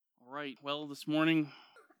right. Well, this morning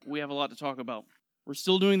we have a lot to talk about. We're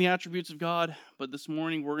still doing the attributes of God, but this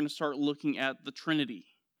morning we're going to start looking at the Trinity.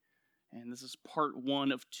 And this is part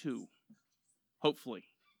 1 of 2, hopefully.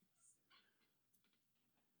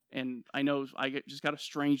 And I know just got a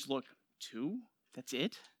strange look. 2? That's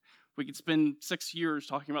it? We could spend 6 years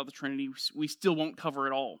talking about the Trinity. We still won't cover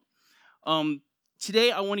it all. Today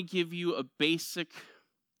I want to give you a basic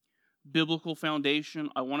biblical foundation.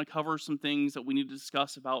 I want to cover some things that we need to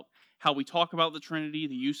discuss about how we talk about the Trinity,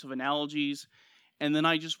 the use of analogies, and then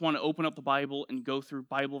I just want to open up the Bible and go through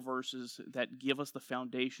Bible verses that give us the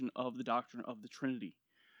foundation of the doctrine of the Trinity.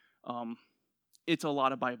 It's a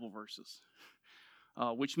lot of Bible verses,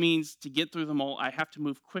 which means to get through them all, I have to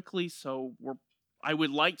move quickly, so I would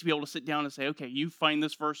like to be able to sit down and say, okay, you find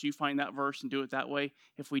this verse, you find that verse, and do it that way.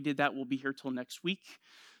 If we did that, we'll be here till next week.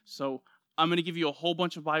 So I'm going to give you a whole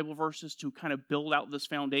bunch of Bible verses to kind of build out this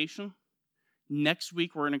foundation. Next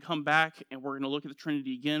week, we're going to come back and we're going to look at the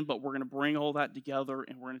Trinity again, but we're going to bring all that together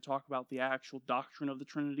and we're going to talk about the actual doctrine of the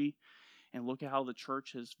Trinity and look at how the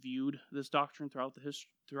church has viewed this doctrine throughout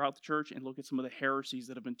the church and look at some of the heresies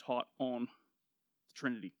that have been taught on the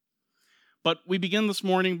Trinity. But we begin this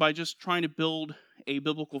morning by just trying to build a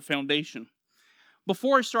biblical foundation.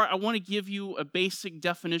 Before I start, I want to give you a basic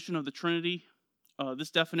definition of the Trinity.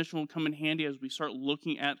 This definition will come in handy as we start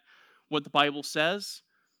looking at what the Bible says.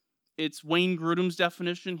 It's Wayne Grudem's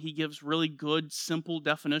definition. He gives really good, simple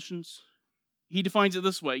definitions. He defines it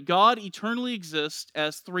this way: God eternally exists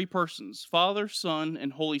as 3 persons, Father, Son,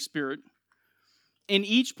 and Holy Spirit. And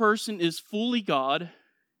each person is fully God,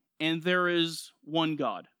 and there is one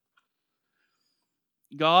God.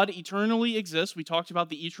 God eternally exists. We talked about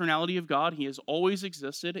the eternality of God. He has always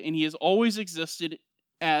existed, and He has always existed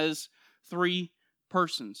as 3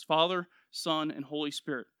 persons, Father, Son, and Holy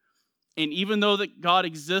Spirit. And even though that God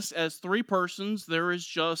exists as 3 persons, there is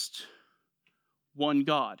just one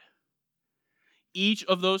God. Each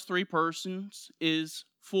of those 3 persons is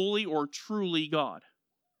fully or truly God.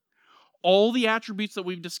 All the attributes that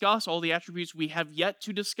we've discussed, all the attributes we have yet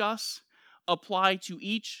to discuss, apply to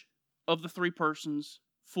each of the 3 persons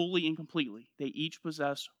fully and completely. They each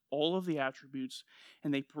possess all of the attributes,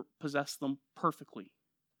 and they possess them perfectly.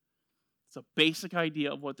 It's a basic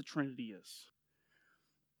idea of what the Trinity is.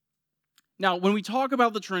 Now, when we talk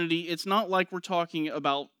about the Trinity, it's not like we're talking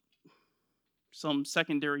about some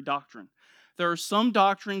secondary doctrine. There are some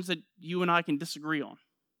doctrines that you and I can disagree on.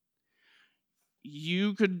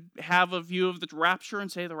 You could have a view of the rapture and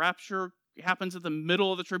say the rapture happens at the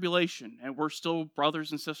middle of the tribulation, and we're still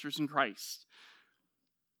brothers and sisters in Christ.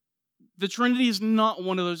 The Trinity is not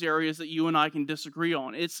one of those areas that you and I can disagree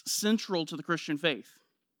on. It's central to the Christian faith.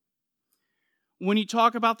 When you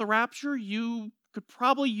talk about the rapture, you could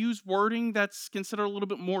probably use wording that's considered a little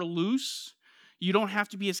bit more loose. You don't have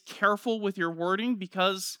to be as careful with your wording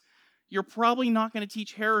because you're probably not going to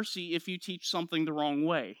teach heresy if you teach something the wrong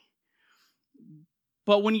way.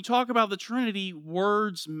 But when you talk about the Trinity,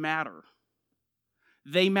 words matter.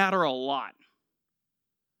 They matter a lot.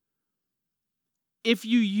 If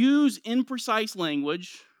you use imprecise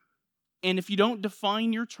language, and if you don't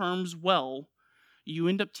define your terms well, you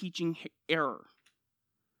end up teaching error.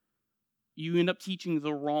 You end up teaching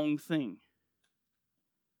the wrong thing.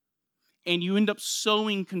 And you end up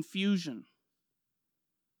sowing confusion.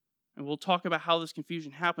 And we'll talk about how this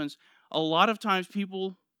confusion happens. A lot of times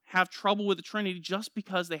people have trouble with the Trinity just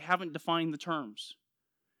because they haven't defined the terms.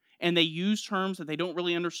 And they use terms that they don't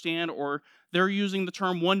really understand, or they're using the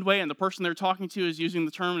term one way and the person they're talking to is using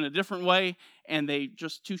the term in a different way, and they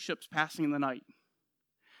just 2 ships passing in the night.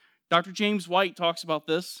 Dr. James White talks about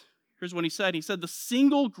this. Here's what he said. He said, the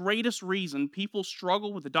single greatest reason people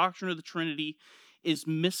struggle with the doctrine of the Trinity is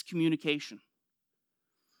miscommunication.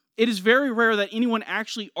 It is very rare that anyone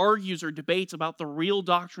actually argues or debates about the real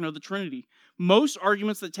doctrine of the Trinity. Most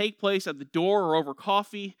arguments that take place at the door or over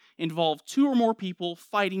coffee involve 2 or more people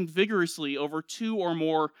fighting vigorously over 2 or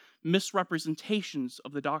more misrepresentations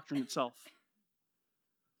of the doctrine itself.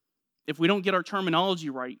 If we don't get our terminology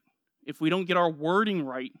right, if we don't get our wording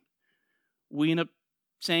right, we end up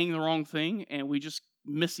saying the wrong thing and we just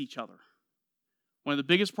miss each other. One of the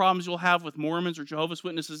biggest problems you'll have with Mormons or Jehovah's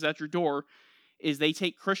Witnesses at your door is they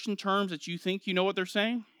take Christian terms that you think you know what they're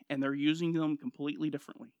saying, and they're using them completely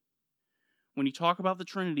differently. When you talk about the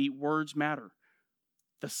Trinity, words matter.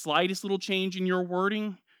 The slightest little change in your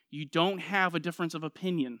wording, you don't have a difference of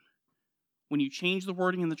opinion. When you change the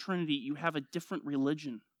wording in the Trinity, you have a different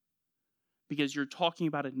religion because you're talking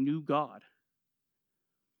about a new God.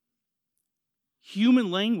 Human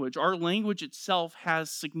language, our language itself, has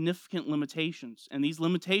significant limitations, and these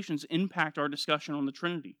limitations impact our discussion on the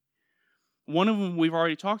Trinity. One of them we've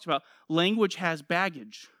already talked about. Language has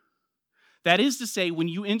baggage. That is to say, when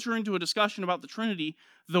you enter into a discussion about the Trinity,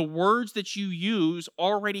 the words that you use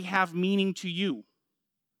already have meaning to you.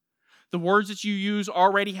 The words that you use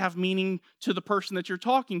already have meaning to the person that you're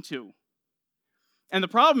talking to. And the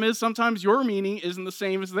problem is sometimes your meaning isn't the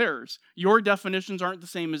same as theirs. Your definitions aren't the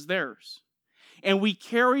same as theirs. And we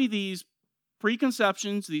carry these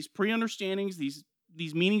preconceptions, these pre-understandings,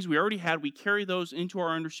 these meanings we already had, we carry those into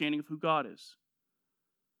our understanding of who God is.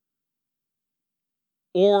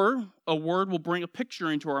 Or a word will bring a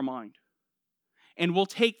picture into our mind. And we'll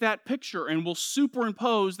take that picture and we'll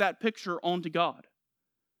superimpose that picture onto God.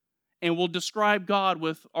 And we'll describe God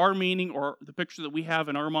with our meaning or the picture that we have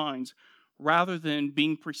in our minds, rather than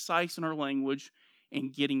being precise in our language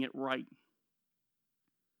and getting it right.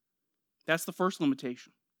 That's the first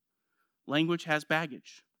limitation. Language has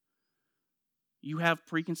baggage. You have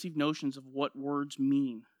preconceived notions of what words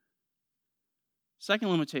mean. Second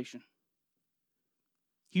limitation.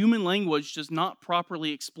 Human language does not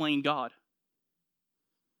properly explain God.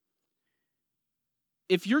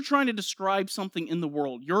 If you're trying to describe something in the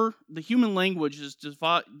world, the human language is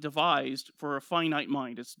devised for a finite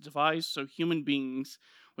mind. It's devised so human beings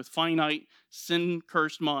with finite,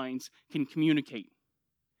 sin-cursed minds can communicate.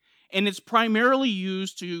 And it's primarily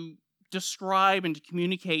used to describe and to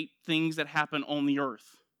communicate things that happen on the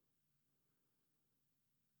earth.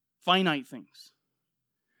 Finite things.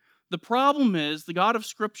 The problem is the God of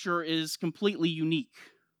Scripture is completely unique.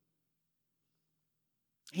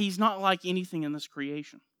 He's not like anything in this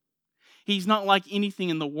creation. He's not like anything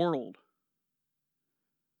in the world.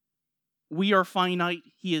 We are finite.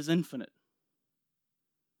 He is infinite.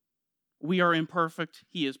 We are imperfect.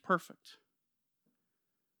 He is perfect.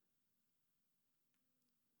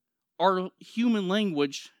 Our human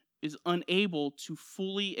language is unable to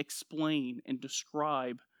fully explain and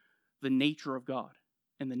describe the nature of God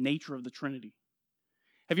and the nature of the Trinity.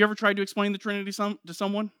 Have you ever tried to explain the Trinity to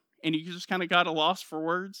someone and you just kind of got a loss for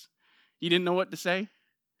words? You didn't know what to say?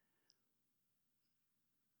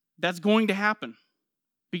 That's going to happen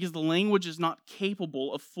because the language is not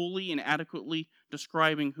capable of fully and adequately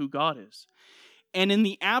describing who God is. And in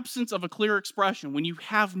the absence of a clear expression, when you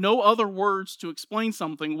have no other words to explain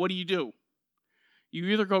something, what do? You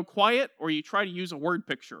either go quiet or you try to use a word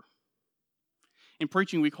picture. In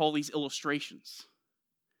preaching, we call these illustrations.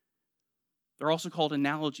 They're also called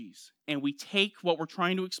analogies. And we take what we're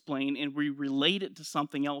trying to explain and we relate it to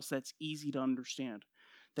something else that's easy to understand,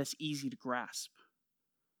 that's easy to grasp.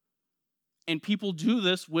 And people do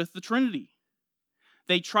this with the Trinity.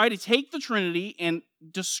 They try to take the Trinity and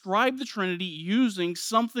describe the Trinity using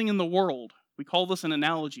something in the world. We call this an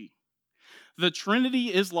analogy. The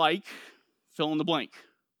Trinity is like fill in the blank.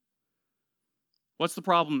 What's the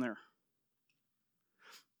problem there?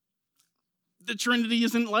 The Trinity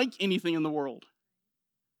isn't like anything in the world.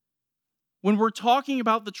 When we're talking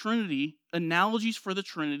about the Trinity, analogies for the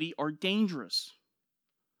Trinity are dangerous.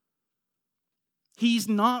 He's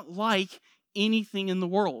not like anything in the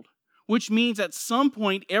world, which means at some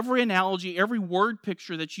point, every analogy, every word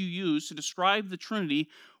picture that you use to describe the Trinity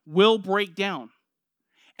will break down.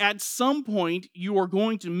 At some point, you are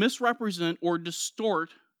going to misrepresent or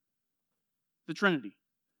distort the Trinity,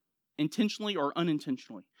 intentionally or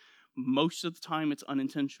unintentionally. Most of the time, it's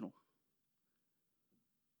unintentional.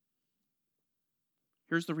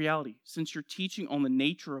 Here's the reality. Since you're teaching on the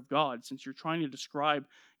nature of God, since you're trying to describe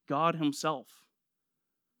God himself,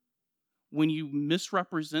 when you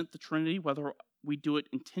misrepresent the Trinity, whether we do it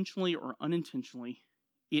intentionally or unintentionally,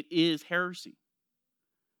 it is heresy.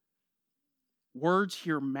 Words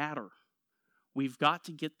here matter. We've got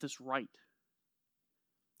to get this right.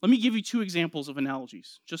 Let me give you two examples of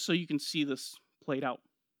analogies, just so you can see this played out.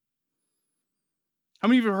 How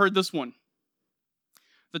many of you have heard this one?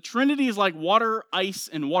 The Trinity is like water, ice,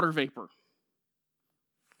 and water vapor.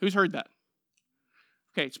 Who's heard that?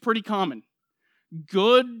 Okay, it's pretty common.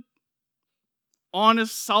 Good,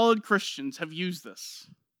 honest, solid Christians have used this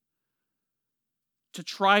to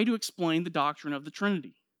try to explain the doctrine of the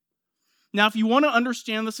Trinity. Now, if you want to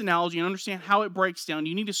understand this analogy and understand how it breaks down,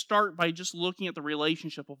 you need to start by just looking at the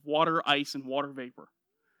relationship of water, ice, and water vapor.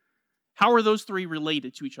 How are those three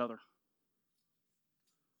related to each other?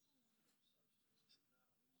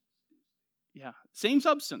 Yeah, same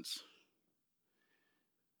substance.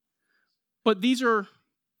 But these are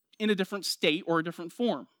in a different state or a different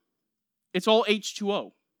form. It's all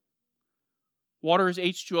H2O. Water is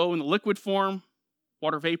H2O in the liquid form.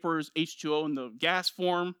 Water vapor is H2O in the gas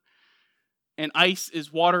form. And ice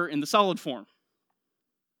is water in the solid form.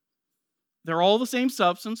 They're all the same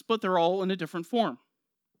substance, but they're all in a different form.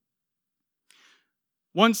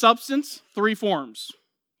 One substance, three forms.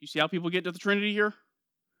 You see how people get to the Trinity here?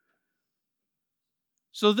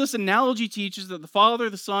 So this analogy teaches that the Father,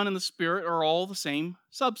 the Son, and the Spirit are all the same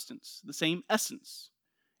substance, the same essence.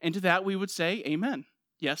 And to that we would say, amen.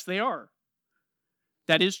 Yes, they are.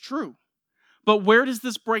 That is true. But where does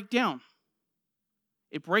this break down?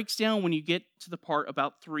 It breaks down when you get to the part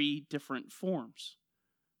about three different forms.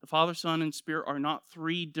 The Father, Son, and Spirit are not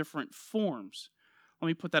three different forms. Let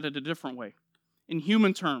me put that in a different way. In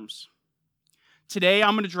human terms, today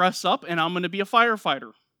I'm going to dress up and I'm going to be a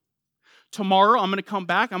firefighter. Tomorrow I'm going to come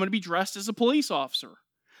back, I'm going to be dressed as a police officer.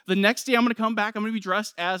 The next day I'm going to come back, I'm going to be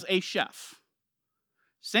dressed as a chef.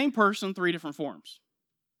 Same person, three different forms.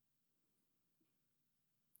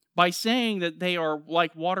 By saying that they are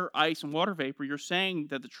like water, ice, and water vapor, you're saying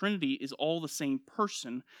that the Trinity is all the same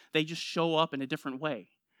person. They just show up in a different way.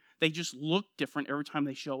 They just look different every time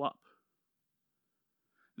they show up.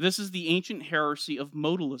 This is the ancient heresy of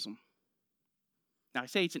modalism. Now, I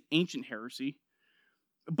say it's an ancient heresy,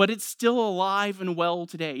 but it's still alive and well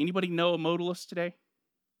today. Anybody know a modalist today?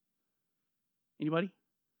 Anybody?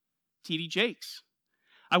 T.D. Jakes.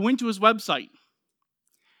 I went to his website,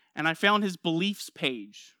 and I found his beliefs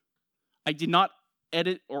page. I did not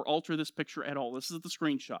edit or alter this picture at all. This is the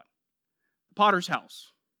screenshot. The Potter's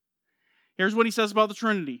house. Here's what he says about the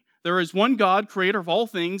Trinity. There is one God, creator of all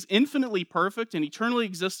things, infinitely perfect and eternally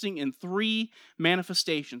existing in three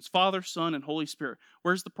manifestations, Father, Son, and Holy Spirit.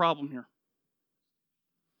 Where's the problem here?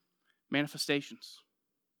 Manifestations.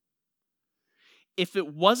 If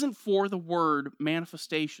it wasn't for the word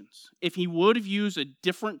manifestations, if he would have used a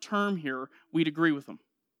different term here, we'd agree with him.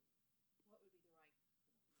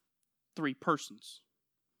 Three persons.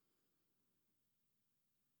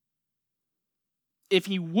 If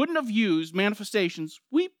he wouldn't have used manifestations,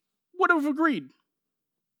 we would have agreed.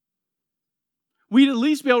 We'd at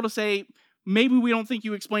least be able to say, maybe we don't think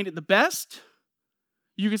you explained it the best.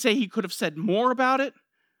 You could say he could have said more about it.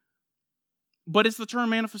 But it's the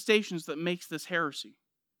term manifestations that makes this heresy.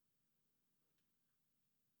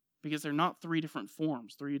 Because they're not three different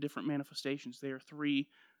forms, three different manifestations. They are three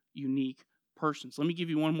unique persons. Let me give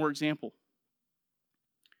you one more example.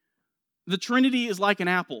 The Trinity is like an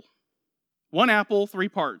apple. One apple, three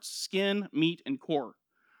parts: skin, meat, and core.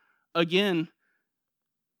 Again,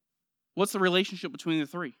 what's the relationship between the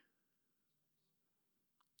three?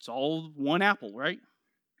 It's all one apple, right?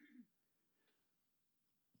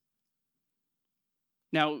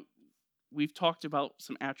 Now, we've talked about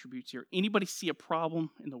some attributes here. Anybody see a problem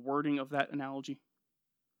in the wording of that analogy?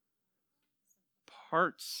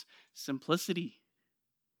 Parts, simplicity.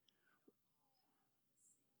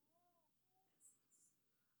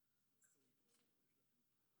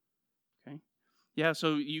 Okay. Yeah,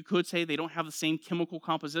 so you could say they don't have the same chemical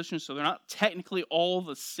composition, so they're not technically all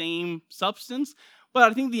the same substance, but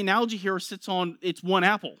I think the analogy here sits on it's one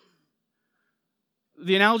apple.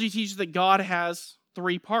 The analogy teaches that God has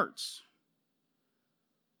three parts.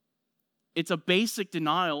 It's a basic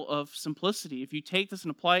denial of simplicity. If you take this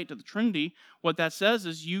and apply it to the Trinity, what that says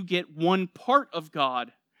is you get one part of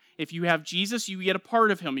God. If you have Jesus, you get a part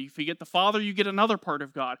of him. If you get the Father, you get another part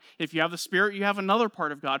of God. If you have the Spirit, you have another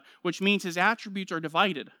part of God, which means his attributes are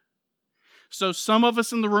divided. So some of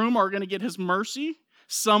us in the room are going to get his mercy.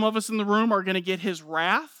 Some of us in the room are going to get his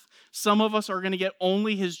wrath. Some of us are going to get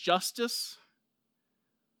only his justice.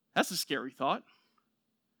 That's a scary thought.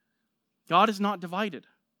 God is not divided.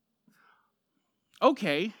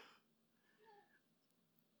 Okay,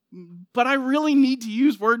 but I really need to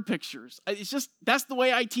use word pictures. It's just, that's the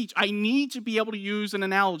way I teach. I need to be able to use an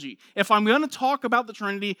analogy. If I'm going to talk about the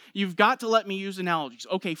Trinity, you've got to let me use analogies.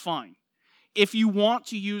 Okay, fine. If you want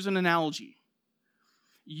to use an analogy,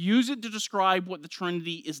 use it to describe what the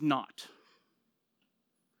Trinity is not.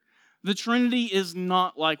 The Trinity is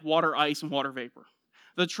not like water, ice, and water vapor.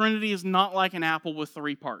 The Trinity is not like an apple with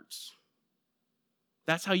three parts.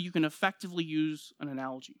 That's how you can effectively use an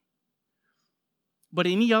analogy. But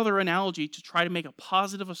any other analogy to try to make a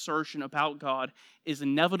positive assertion about God is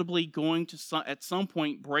inevitably going to, at some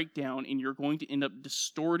point, break down, and you're going to end up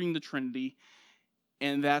distorting the Trinity,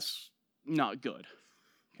 and that's not good.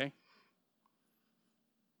 Okay?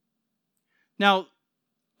 Now,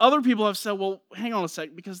 other people have said, well, hang on a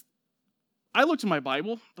sec, because I looked in my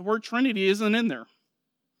Bible, the word Trinity isn't in there.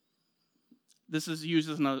 This is used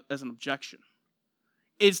as an objection.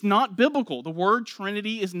 It's not biblical. The word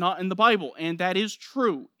Trinity is not in the Bible, and that is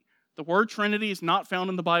true. The word Trinity is not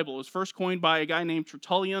found in the Bible. It was first coined by a guy named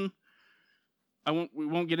Tertullian. We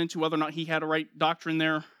won't get into whether or not he had a right doctrine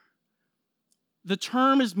there. The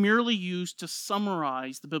term is merely used to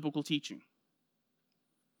summarize the biblical teaching.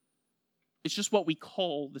 It's just what we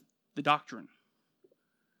call the doctrine.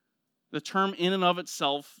 The term in and of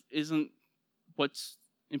itself isn't what's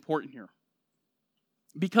important here.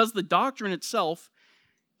 Because the doctrine itself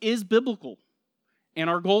is biblical. And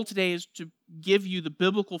our goal today is to give you the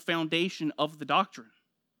biblical foundation of the doctrine.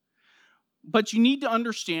 But you need to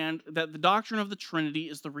understand that the doctrine of the Trinity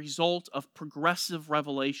is the result of progressive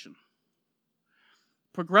revelation.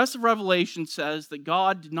 Progressive revelation says that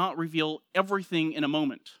God did not reveal everything in a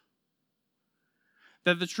moment.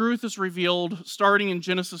 That the truth is revealed starting in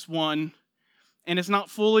Genesis 1, and it's not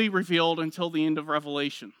fully revealed until the end of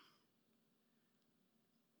Revelation.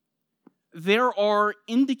 There are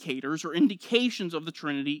indicators or indications of the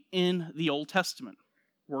Trinity in the Old Testament.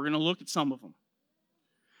 We're going to look at some of them.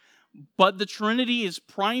 But the Trinity is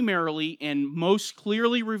primarily and most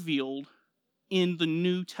clearly revealed in the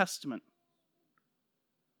New Testament.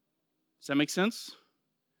 Does that make sense?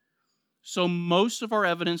 So most of our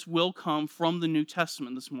evidence will come from the New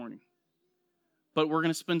Testament this morning. But we're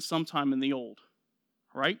going to spend some time in the Old.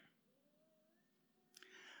 All right?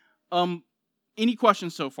 Any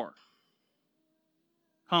questions so far?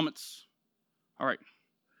 Comments? All right.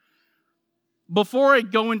 Before I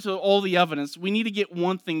go into all the evidence, we need to get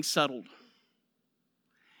one thing settled.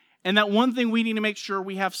 And that one thing we need to make sure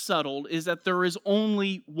we have settled is that there is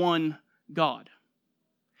only one God.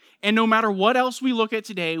 And no matter what else we look at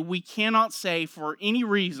today, we cannot say for any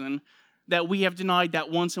reason that we have denied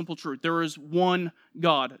that one simple truth. There is one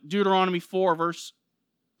God. Deuteronomy 4, verse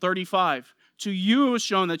 35. To you it was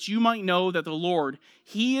shown that you might know that the Lord,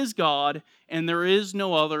 He is God, and there is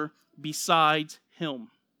no other besides Him.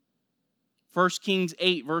 1 Kings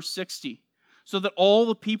 8, verse 60. So that all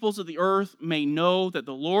the peoples of the earth may know that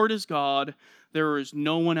the Lord is God, there is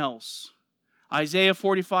no one else. Isaiah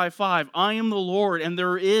 45:5. I am the Lord, and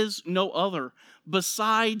there is no other.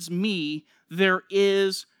 Besides me, there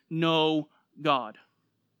is no God.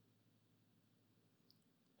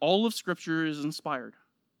 All of Scripture is inspired.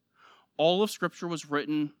 All of Scripture was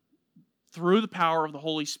written through the power of the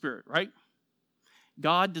Holy Spirit, right?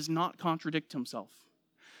 God does not contradict Himself.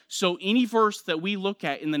 So any verse that we look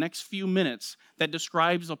at in the next few minutes that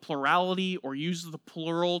describes a plurality or uses the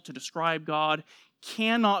plural to describe God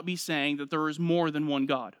cannot be saying that there is more than one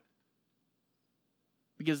God.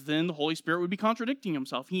 Because then the Holy Spirit would be contradicting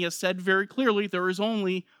Himself. He has said very clearly there is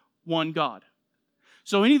only one God.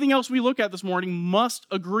 So anything else we look at this morning must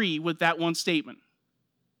agree with that one statement.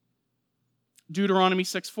 Deuteronomy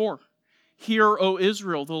 6:4. Hear, O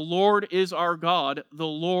Israel, the Lord is our God, the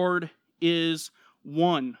Lord is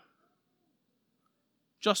one.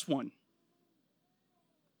 Just one.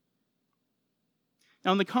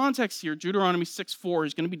 Now in the context here, Deuteronomy 6:4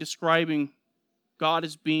 is going to be describing God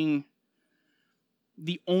as being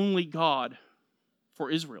the only God for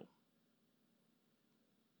Israel.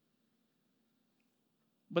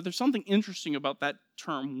 But there's something interesting about that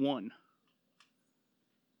term one.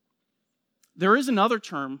 There is another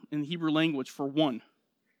term in the Hebrew language for one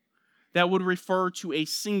that would refer to a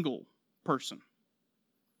single person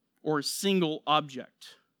or a single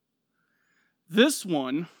object. This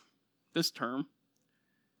term,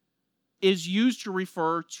 is used to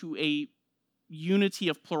refer to a unity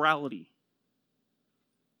of plurality.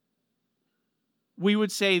 We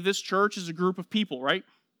would say this church is a group of people, right?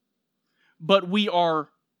 But we are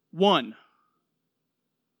one.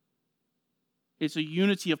 It's a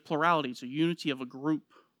unity of plurality. It's a unity of a group.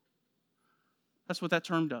 That's what that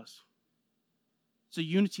term does. It's a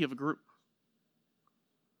unity of a group.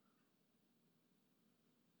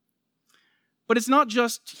 But it's not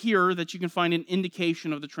just here that you can find an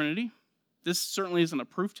indication of the Trinity. This certainly isn't a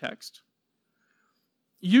proof text.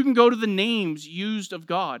 You can go to the names used of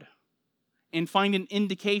God and find an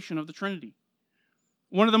indication of the Trinity.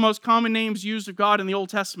 One of the most common names used of God in the Old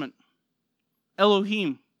Testament,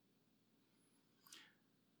 Elohim,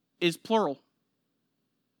 is plural.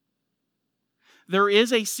 There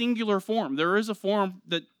is a singular form. There is a form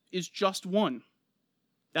that is just one.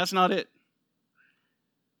 That's not it.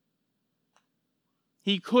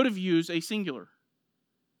 He could have used a singular,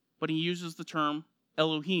 but he uses the term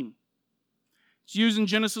Elohim. It's used in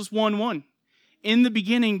Genesis 1:1. In the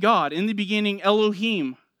beginning, God, in the beginning,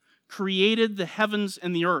 Elohim created the heavens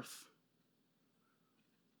and the earth.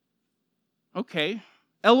 Okay.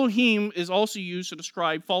 Elohim is also used to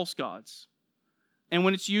describe false gods. And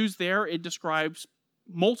when it's used there, it describes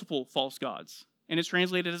multiple false gods. And it's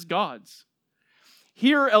translated as gods.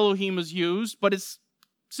 Here, Elohim is used, but it's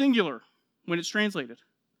singular when it's translated.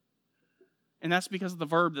 And that's because of the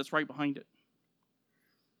verb that's right behind it.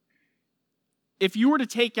 If you were to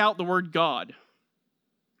take out the word God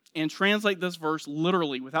and translate this verse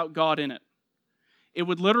literally without God in it, it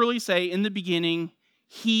would literally say, in the beginning,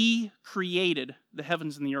 He created the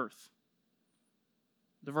heavens and the earth.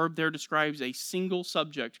 The verb there describes a single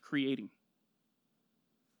subject creating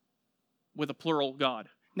with a plural God.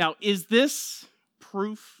 Now, is this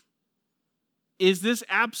proof? Is this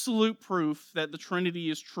absolute proof that the Trinity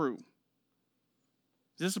is true?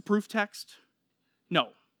 Is this a proof text? No.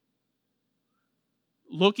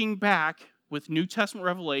 Looking back with New Testament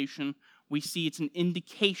revelation, we see it's an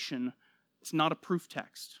indication. It's not a proof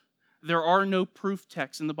text. There are no proof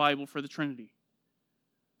texts in the Bible for the Trinity.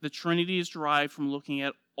 The Trinity is derived from looking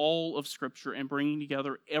at all of Scripture and bringing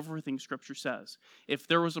together everything Scripture says. If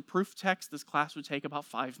there was a proof text, this class would take about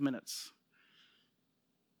 5 minutes.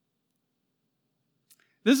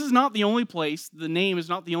 This is not the only place, the name is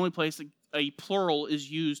not the only place that a plural is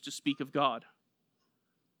used to speak of God.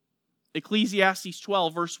 Ecclesiastes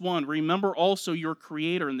 12, verse 1, remember also your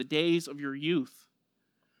Creator in the days of your youth.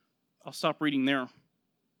 I'll stop reading there.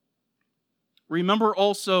 Remember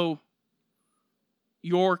also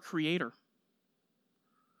your Creator.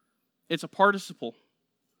 It's a participle.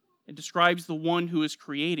 It describes the one who is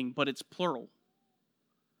creating, but it's plural.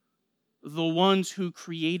 The ones who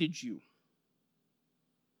created you.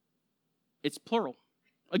 It's plural.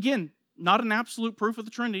 Again, not an absolute proof of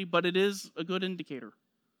the Trinity, but it is a good indicator.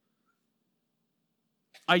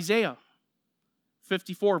 Isaiah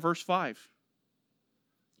 54, verse 5.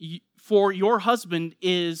 For your husband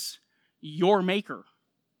is your maker,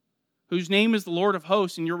 whose name is the Lord of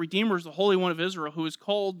hosts, and your Redeemer is the Holy One of Israel, who is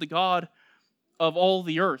called the God of all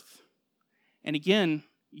the earth. And again,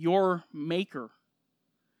 your maker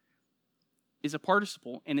is a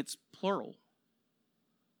participle, and it's plural.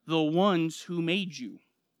 The ones who made you.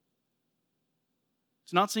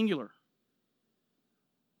 It's not singular.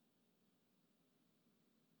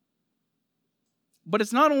 But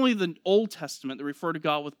it's not only the Old Testament that refer to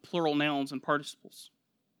God with plural nouns and participles.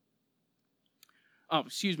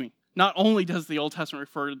 Not only does the Old Testament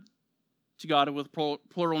refer to God with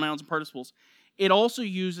plural nouns and participles, it also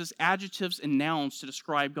uses adjectives and nouns to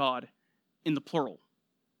describe God in the plural.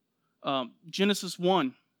 Genesis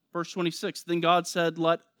 1, verse 26, then God said,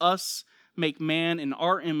 let us make man in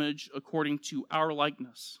our image according to our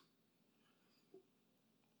likeness.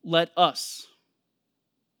 Let us.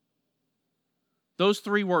 Those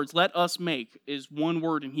 3 words, let us make, is one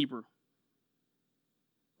word in Hebrew.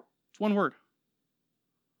 It's one word.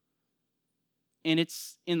 And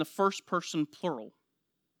it's in the first person plural.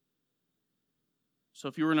 So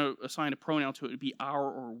if you were going to assign a pronoun to it, it would be our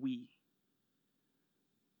or we.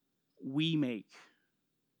 We make.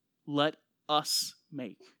 Let us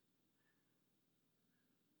make.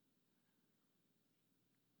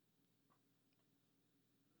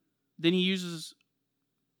 Then he uses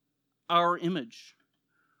our image.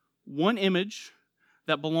 One image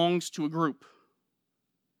that belongs to a group.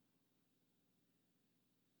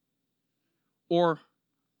 Or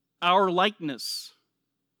our likeness.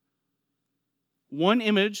 One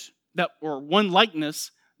image or one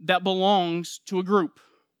likeness that belongs to a group.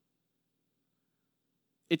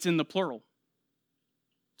 It's in the plural.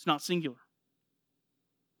 It's not singular.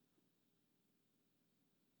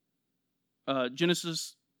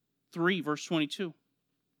 Genesis 3, verse 22.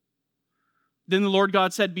 Then the Lord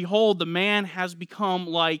God said, behold, the man has become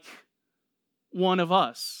like one of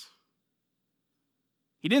us.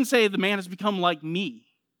 He didn't say the man has become like me.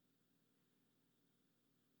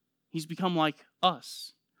 He's become like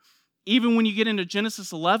us. Even when you get into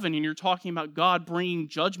Genesis 11 and you're talking about God bringing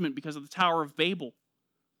judgment because of the Tower of Babel.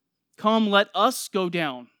 Come, let us go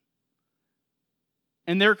down.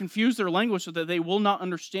 And they're confused their language so that they will not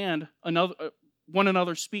understand one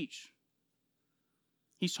another's speech.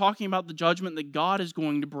 He's talking about the judgment that God is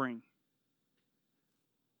going to bring.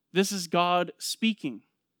 This is God speaking.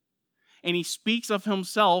 And he speaks of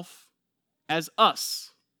himself as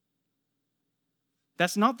us.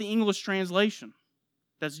 That's not the English translation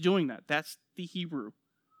that's doing that. That's the Hebrew.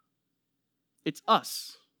 It's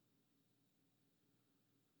us.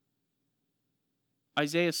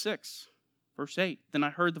 Isaiah 6, verse 8. Then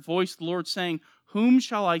I heard the voice of the Lord saying, whom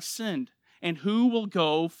shall I send? And who will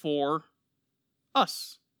go for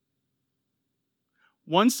us?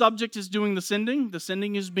 One subject is doing the sending. The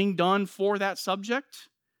sending is being done for that subject.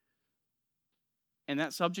 And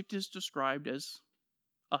that subject is described as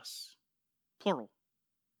us. Plural.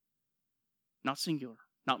 Not singular.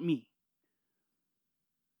 Not me.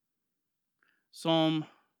 Psalm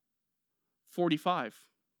 45,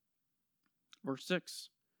 verse 6.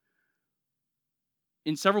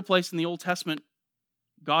 In several places in the Old Testament,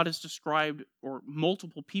 God is described, or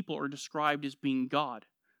multiple people are described as being God.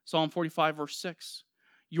 Psalm 45, verse 6.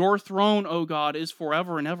 Your throne, O God, is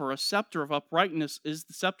forever and ever. A scepter of uprightness is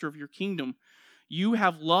the scepter of your kingdom. You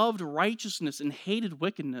have loved righteousness and hated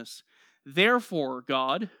wickedness. Therefore,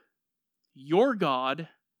 God, your God,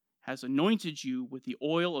 has anointed you with the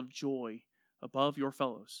oil of joy above your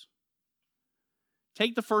fellows.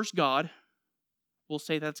 Take the first God. We'll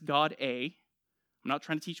say that's God A. I'm not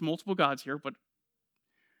trying to teach multiple gods here,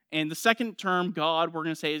 and the second term, God, we're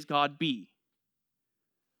going to say is God B.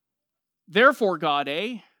 Therefore, God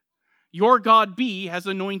A, your God B has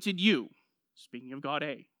anointed you. Speaking of God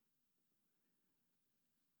A.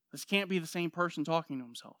 This can't be the same person talking to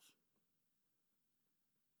himself.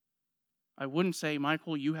 I wouldn't say,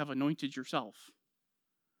 Michael, you have anointed yourself.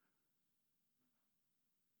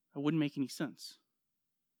 That wouldn't make any sense.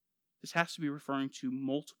 This has to be referring to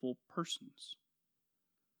multiple persons.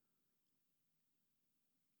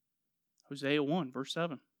 Hosea 1, verse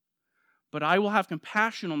 7. But I will have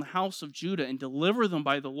compassion on the house of Judah and deliver them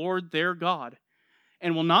by the Lord their God,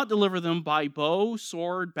 and will not deliver them by bow,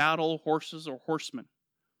 sword, battle, horses, or horsemen.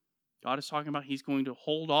 God is talking about he's going to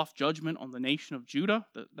hold off judgment on the nation of Judah.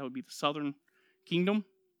 That would be the southern kingdom.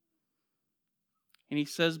 And he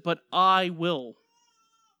says, but I will.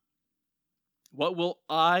 What will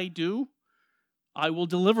I do? I will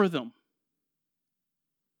deliver them.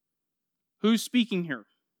 Who's speaking here?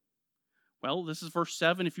 Well, this is verse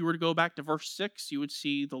 7. If you were to go back to verse 6, you would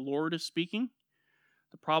see the Lord is speaking.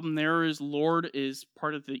 The problem there is Lord is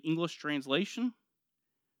part of the English translation.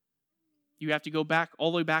 You have to go back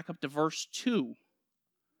all the way back up to verse 2,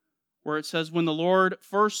 where it says, when the Lord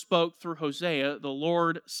first spoke through Hosea, the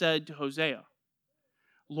Lord said to Hosea.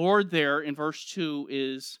 Lord there in verse 2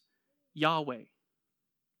 is Yahweh.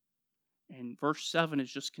 And verse 7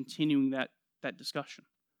 is just continuing that discussion.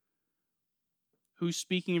 Who's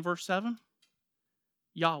speaking in verse 7?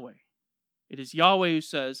 Yahweh. It is Yahweh who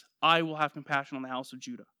says, I will have compassion on the house of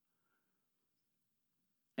Judah.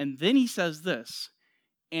 And then he says this,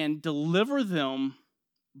 and deliver them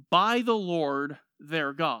by the Lord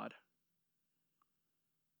their God.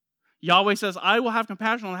 Yahweh says, I will have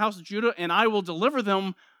compassion on the house of Judah, and I will deliver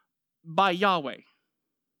them by Yahweh.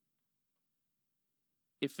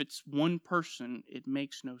 If it's one person, it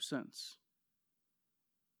makes no sense.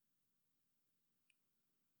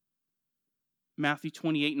 Matthew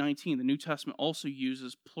 28:19, the New Testament also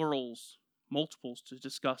uses plurals, multiples, to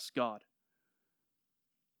discuss God.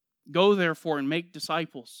 Go therefore and make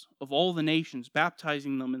disciples of all the nations,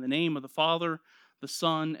 baptizing them in the name of the Father, the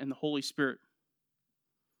Son, and the Holy Spirit.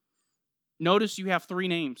 Notice you have 3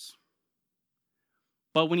 names.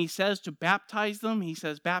 But when he says to baptize them, he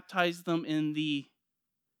says baptize them in the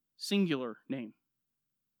singular name.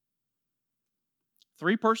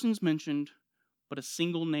 3 persons mentioned, but a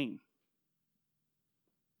single name.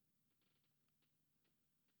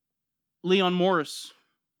 Leon Morris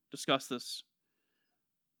discussed this.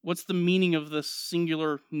 What's the meaning of this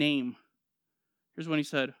singular name? Here's what he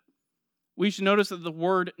said. We should notice that the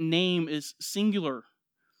word name is singular.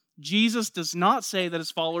 Jesus does not say that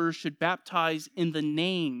his followers should baptize in the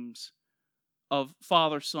names of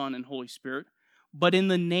Father, Son, and Holy Spirit, but in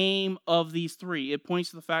the name of these 3. It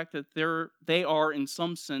points to the fact that they are, in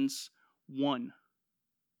some sense, one.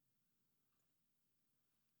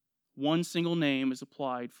 One single name is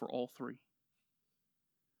applied for all 3.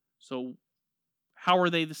 So, how are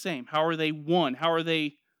they the same? How are they one? How are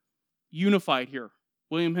they unified here?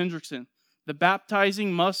 William Hendrickson. The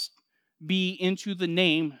baptizing must be into the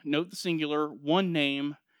name, note the singular, one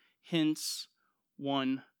name, hence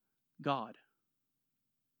one God.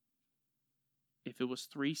 If it was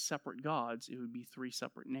 3 separate gods, it would be 3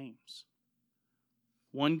 separate names.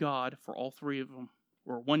 One God for all 3 of them,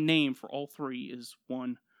 or one name for all 3 is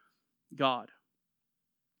one God.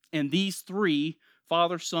 And these 3,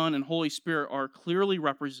 Father, Son, and Holy Spirit, are clearly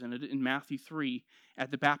represented in Matthew 3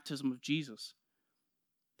 at the baptism of Jesus.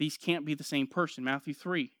 These can't be the same person. Matthew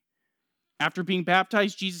 3. After being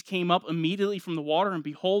baptized, Jesus came up immediately from the water, and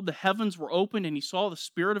behold, the heavens were opened, and he saw the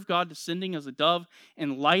Spirit of God descending as a dove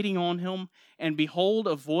and lighting on him. And behold,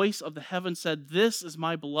 a voice of the heaven said, This is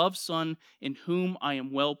my beloved Son, in whom I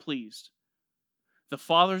am well pleased. The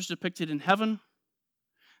Father is depicted in heaven.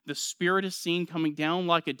 The Spirit is seen coming down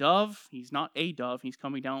like a dove. He's not a dove, he's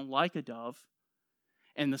coming down like a dove.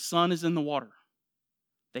 And the Son is in the water.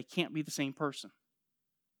 They can't be the same person.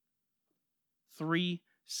 3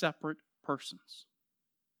 separate persons.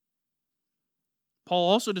 Paul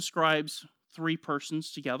also describes 3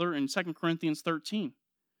 persons together in 2 Corinthians 13.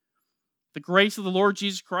 The grace of the Lord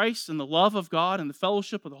Jesus Christ and the love of God and the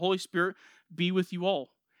fellowship of the Holy Spirit be with you all.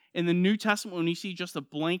 In the New Testament, when you see just a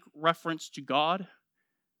blank reference to God,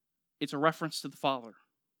 it's a reference to the Father.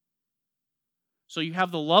 So you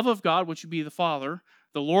have the love of God, which would be the Father,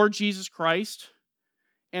 the Lord Jesus Christ,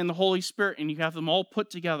 and the Holy Spirit, and you have them all put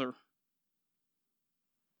together.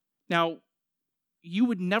 Now, you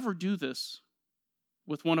would never do this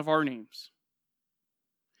with one of our names.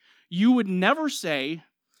 You would never say,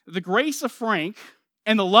 the grace of Frank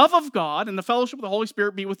and the love of God and the fellowship of the Holy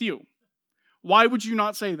Spirit be with you. Why would you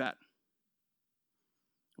not say that?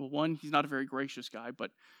 Well, one, he's not a very gracious guy,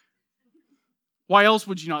 but why else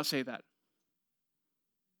would you not say that?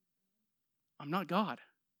 I'm not God.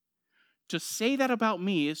 To say that about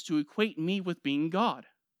me is to equate me with being God.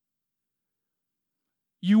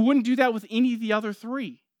 You wouldn't do that with any of the other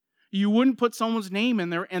three. You wouldn't put someone's name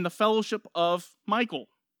in there and the fellowship of Michael,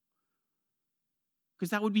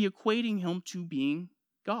 because that would be equating him to being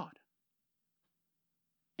God.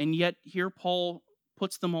 And yet here Paul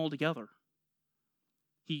puts them all together.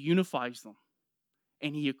 He unifies them,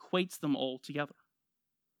 and he equates them all together.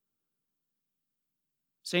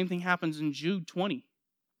 Same thing happens in Jude 20.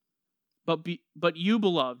 But you,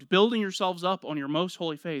 beloved, building yourselves up on your most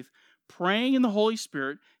holy faith, praying in the Holy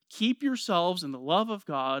Spirit, keep yourselves in the love of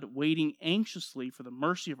God, waiting anxiously for the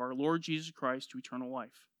mercy of our Lord Jesus Christ to eternal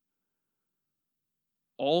life.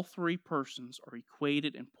 All three persons are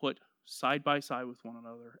equated and put side by side with one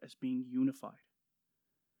another as being unified.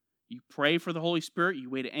 You pray for the Holy Spirit, you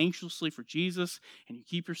wait anxiously for Jesus, and you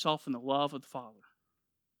keep yourself in the love of the Father.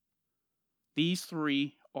 These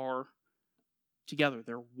three are together.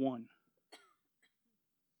 They're one.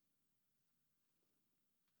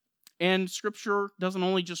 And Scripture doesn't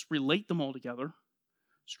only just relate them all together.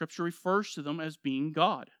 Scripture refers to them as being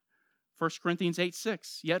God. 1 Corinthians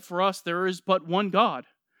 8:6. Yet for us there is but one God,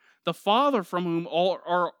 the Father from whom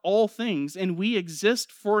are all things, and we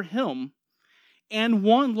exist for him, and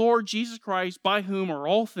one Lord Jesus Christ, by whom are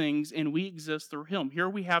all things, and we exist through him. Here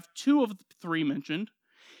we have two of the three mentioned,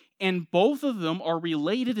 and both of them are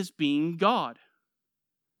related as being God.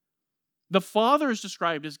 The Father is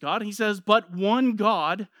described as God. He says, but one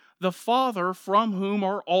God, the Father from whom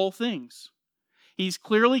are all things. He's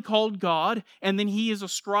clearly called God, and then he is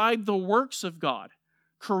ascribed the works of God.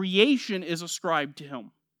 Creation is ascribed to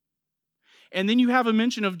him. And then you have a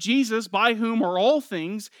mention of Jesus, by whom are all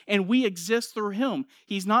things, and we exist through him.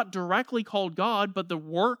 He's not directly called God, but the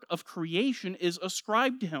work of creation is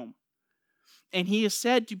ascribed to him. And he is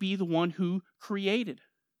said to be the one who created.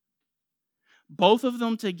 Both of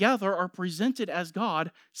them together are presented as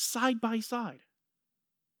God side by side.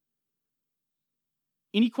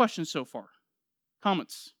 Any questions so far?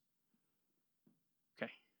 Comments?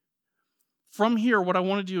 Okay. From here, what I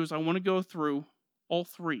want to do is I want to go through all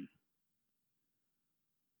three.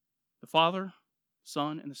 The Father,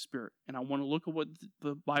 Son, and the Spirit. And I want to look at what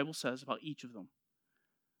the Bible says about each of them.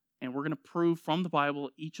 And we're going to prove from the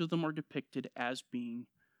Bible each of them are depicted as being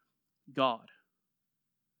God.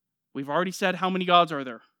 We've already said how many gods are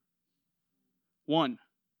there? One.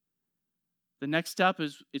 The next step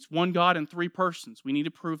is it's one God and three persons. We need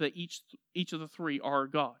to prove that each of the three are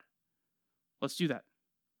God. Let's do that.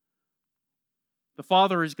 The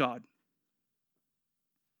Father is God.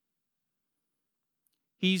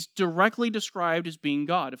 He's directly described as being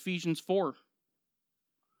God. Ephesians 4,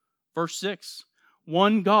 verse 6.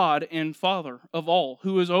 One God and Father of all,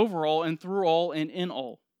 who is over all and through all and in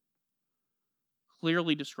all.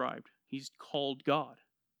 Clearly described. He's called God.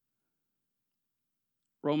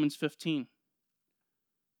 Romans 15.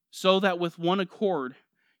 So that with one accord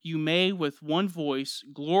you may with one voice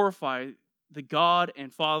glorify the God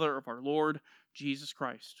and Father of our Lord Jesus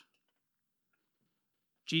Christ.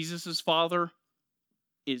 Jesus' Father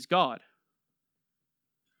is God.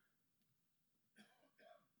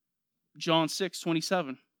 John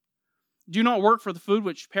 6:27. Do not work for the food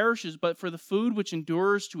which perishes, but for the food which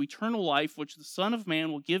endures to eternal life, which the Son of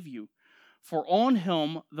Man will give you. For on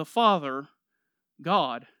him the Father,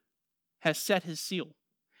 God, has set his seal.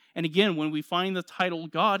 And again, when we find the title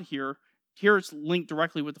God here it's linked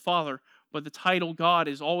directly with the Father, but the title God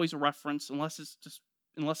is always a reference, unless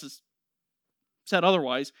it's said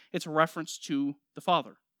otherwise, it's a reference to the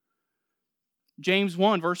Father. James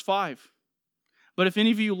 1, verse 5. But if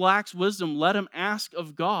any of you lacks wisdom, let him ask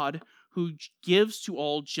of God, who gives to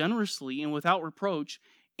all generously and without reproach,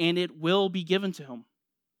 and it will be given to him.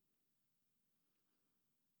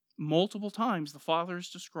 Multiple times the Father is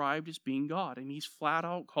described as being God, and he's flat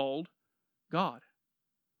out called God.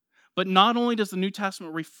 But not only does the New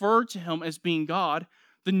Testament refer to him as being God,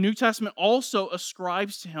 the New Testament also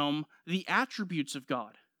ascribes to him the attributes of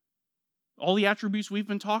God. All the attributes we've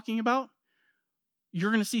been talking about,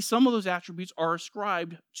 you're going to see some of those attributes are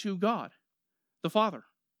ascribed to God, the Father.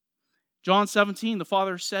 John 17, the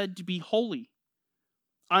Father said to be holy.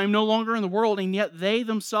 I am no longer in the world, and yet they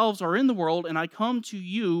themselves are in the world, and I come to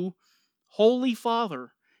you, Holy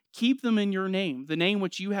Father, Keep them in your name, the name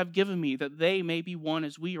which you have given me, that they may be one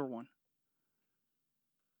as we are one.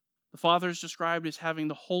 The Father is described as having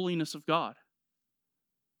the holiness of God.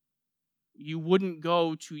 You wouldn't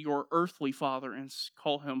go to your earthly father and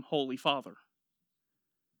call him Holy Father.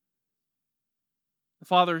 The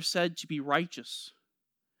Father is said to be righteous.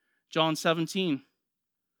 John 17.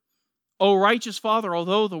 O righteous Father,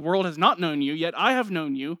 although the world has not known you, yet I have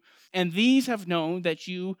known you, and these have known that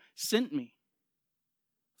you sent me.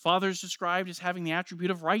 Father is described as having the attribute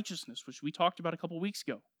of righteousness, which we talked about a couple weeks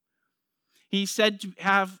ago. He's said to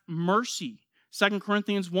have mercy. 2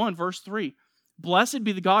 Corinthians 1, verse 3. Blessed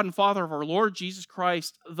be the God and Father of our Lord Jesus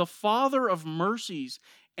Christ, the Father of mercies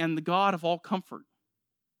and the God of all comfort.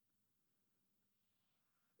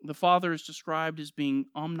 The Father is described as being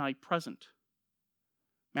omnipresent.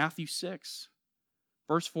 Matthew 6,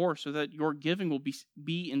 verse 4, so that your giving will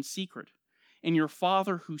be in secret, and your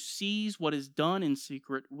Father who sees what is done in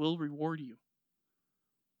secret will reward you.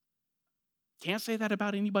 Can't say that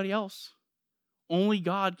about anybody else. Only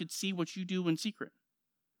God could see what you do in secret.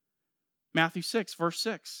 Matthew 6, verse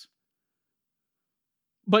 6.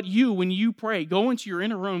 But you, when you pray, go into your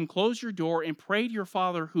inner room, close your door, and pray to your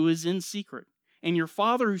Father who is in secret. And your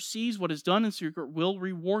Father who sees what is done in secret will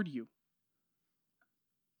reward you.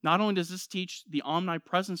 Not only does this teach the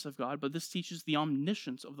omnipresence of God, but this teaches the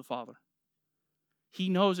omniscience of the Father. He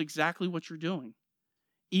knows exactly what you're doing,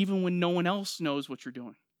 even when no one else knows what you're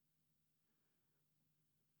doing.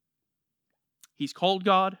 He's called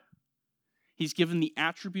God. He's given the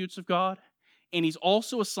attributes of God. And he's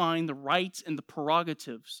also assigned the rights and the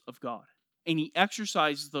prerogatives of God. And he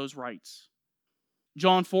exercises those rights.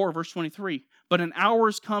 John 4, verse 23. But an hour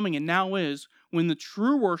is coming, and now is, when the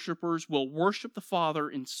true worshipers will worship the Father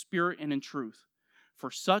in spirit and in truth. For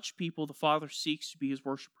such people, the Father seeks to be his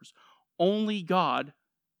worshipers. Only God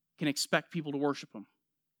can expect people to worship him.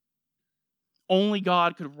 Only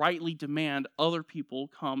God could rightly demand other people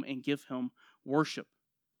come and give him worship.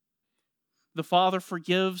 The Father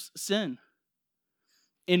forgives sin.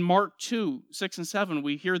 In Mark 2, 6 and 7,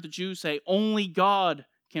 we hear the Jews say, only God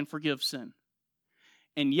can forgive sin.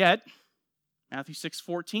 And yet, Matthew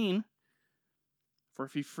 6:14, for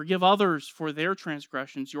if you forgive others for their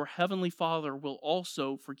transgressions, your heavenly Father will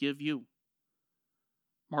also forgive you.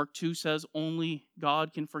 Mark 2 says only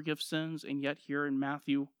God can forgive sins, and yet here in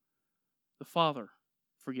Matthew, the Father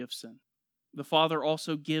forgives sin. The Father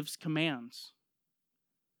also gives commands.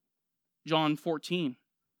 John 14,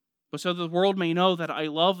 but so that the world may know that I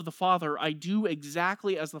love the Father, I do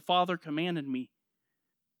exactly as the Father commanded me.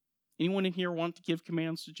 Anyone in here want to give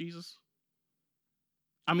commands to Jesus?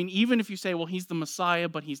 I mean, even if you say, well, he's the Messiah,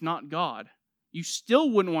 but he's not God, you still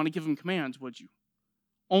wouldn't want to give him commands, would you?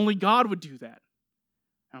 Only God would do that.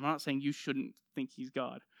 I'm not saying you shouldn't think he's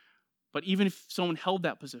God, but even if someone held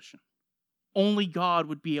that position, only God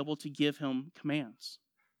would be able to give him commands.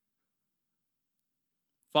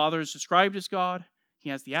 Father is described as God. He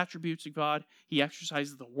has the attributes of God. He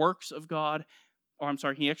exercises the works of God.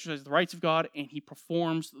 He exercises the rights of God, and he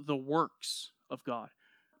performs the works of God.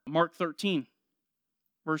 Mark 13,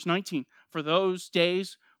 verse 19. For those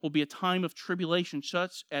days will be a time of tribulation,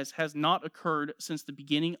 such as has not occurred since the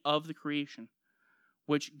beginning of the creation,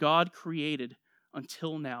 which God created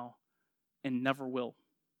until now and never will.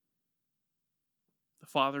 The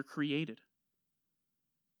Father created.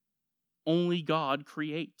 Only God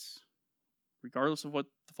creates, regardless of what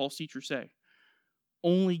the false teachers say.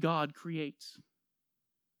 Only God creates.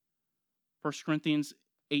 1 Corinthians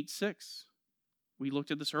 8:6. We looked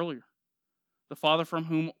at this earlier. The Father from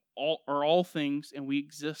whom are all things, and we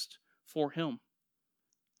exist for him.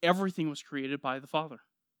 Everything was created by the Father.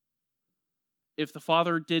 If the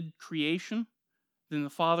Father did creation, then the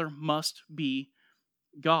Father must be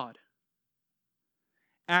God.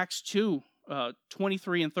 Acts 2,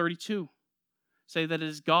 23 and 32 say that it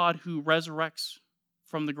is God who resurrects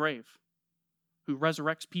from the grave, who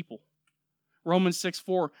resurrects people. Romans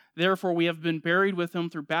 6:4, therefore we have been buried with him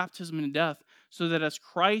through baptism and death, so that as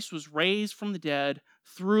Christ was raised from the dead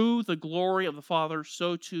through the glory of the Father,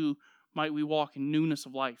 so too might we walk in newness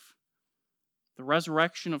of life. The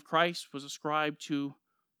resurrection of Christ was ascribed to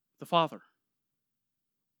the Father,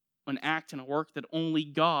 an act and a work that only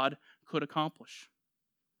God could accomplish.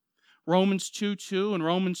 Romans 2:2 and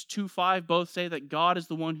Romans 2:5 both say that God is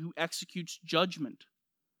the one who executes judgment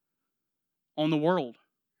on the world.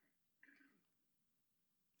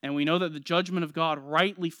 And we know that the judgment of God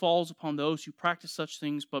rightly falls upon those who practice such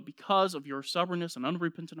things, but because of your stubbornness and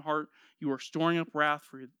unrepentant heart, you are storing up wrath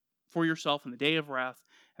for yourself in the day of wrath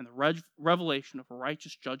and the revelation of a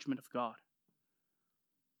righteous judgment of God.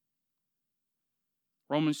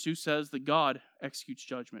 Romans 2 says that God executes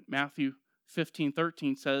judgment. Matthew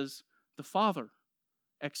 15:13 says the Father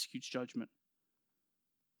executes judgment.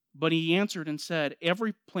 But he answered and said,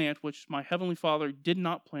 every plant which my heavenly Father did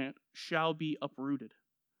not plant shall be uprooted.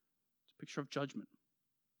 It's a picture of judgment.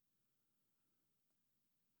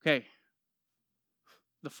 Okay.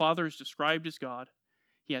 The Father is described as God.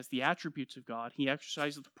 He has the attributes of God. He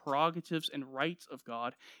exercises the prerogatives and rights of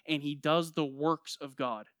God. And he does the works of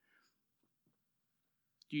God.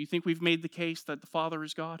 Do you think we've made the case that the Father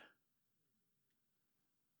is God?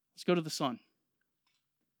 Let's go to the Son.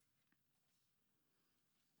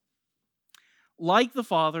 Like the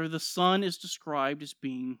Father, the Son is described as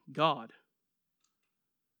being God.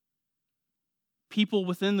 People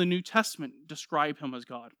within the New Testament describe him as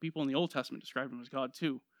God. People in the Old Testament describe him as God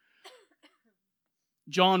too.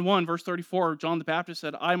 John 1, verse 34, John the Baptist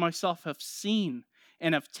said, I myself have seen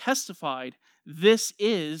and have testified, this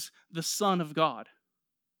is the Son of God.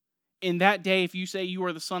 In that day, if you say you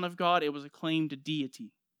are the Son of God, it was a claim to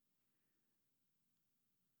deity.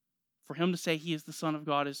 For him to say he is the Son of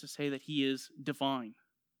God is to say that he is divine.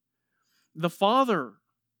 The Father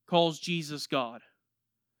calls Jesus God.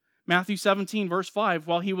 Matthew 17, verse 5,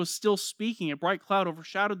 while he was still speaking, a bright cloud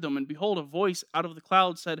overshadowed them, and behold, a voice out of the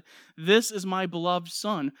cloud said, this is my beloved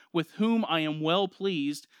Son, with whom I am well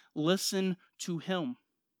pleased. Listen to him.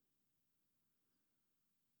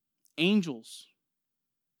 Angels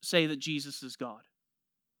say that Jesus is God.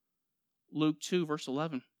 Luke 2, verse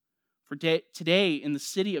 11, for today in the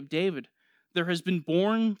city of David, there has been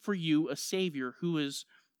born for you a Savior who is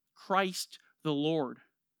Christ the Lord.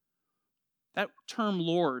 That term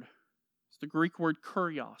Lord is the Greek word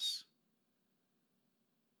kurios.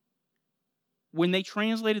 When they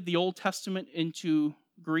translated the Old Testament into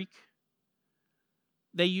Greek,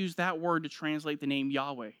 they used that word to translate the name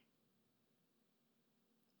Yahweh.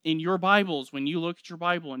 In your Bibles, when you look at your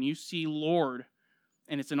Bible and you see Lord,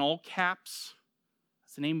 and it's in all caps,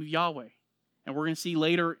 it's the name of Yahweh. And we're going to see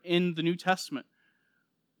later in the New Testament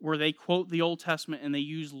where they quote the Old Testament and they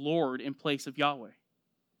use Lord in place of Yahweh.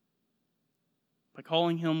 By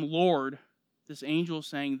calling him Lord, this angel is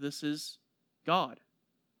saying this is God.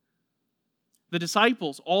 The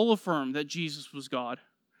disciples all affirm that Jesus was God.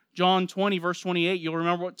 John 20, verse 28, you'll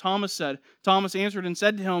remember what Thomas said. Thomas answered and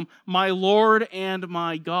said to him, my Lord and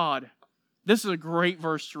my God. This is a great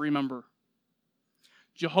verse to remember.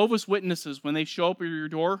 Jehovah's Witnesses, when they show up at your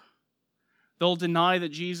door, they'll deny that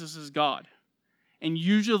Jesus is God. And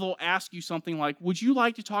usually they'll ask you something like, would you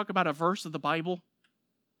like to talk about a verse of the Bible?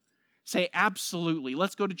 Say, absolutely.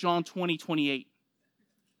 Let's go to John 20, 28.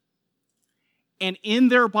 And in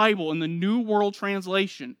their Bible, in the New World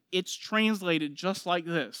Translation, it's translated just like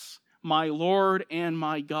this. My Lord and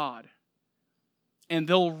my God. And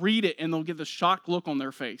they'll read it and they'll get the shocked look on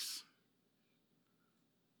their face.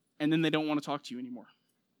 And then they don't want to talk to you anymore.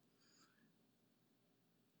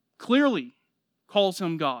 Clearly calls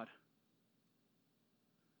him God.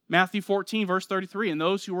 Matthew 14, verse 33, and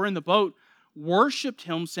those who were in the boat worshipped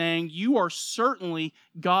him, saying, you are certainly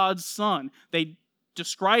God's Son. They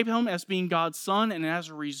describe him as being God's Son, and as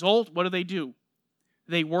a result, what do?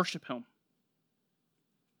 They worship him.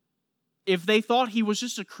 If they thought he was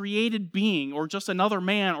just a created being, or just another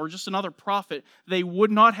man, or just another prophet, they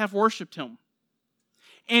would not have worshipped him.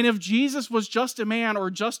 And if Jesus was just a man or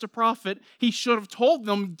just a prophet, he should have told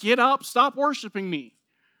them, get up, stop worshiping me.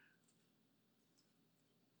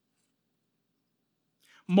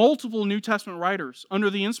 Multiple New Testament writers, under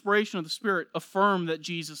the inspiration of the Spirit, affirm that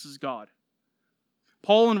Jesus is God.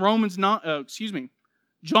 Paul in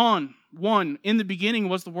John 1, in the beginning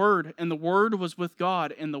was the Word, and the Word was with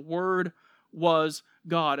God, and the Word was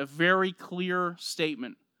God. A very clear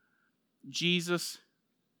statement. Jesus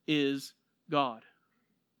is God.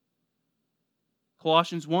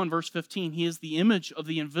 Colossians 1, verse 15, he is the image of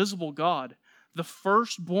the invisible God, the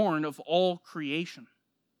firstborn of all creation.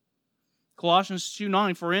 Colossians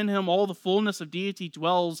 2:9, for in him all the fullness of deity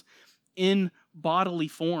dwells in bodily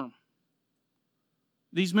form.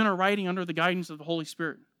 These men are writing under the guidance of the Holy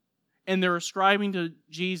Spirit, and they're ascribing to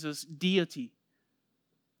Jesus deity.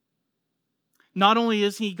 Not only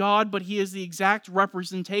is he God, but he is the exact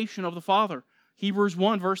representation of the Father. Hebrews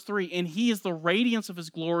 1, verse 3, and he is the radiance of his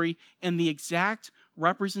glory and the exact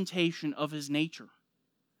representation of his nature.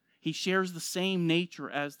 He shares the same nature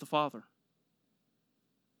as the Father.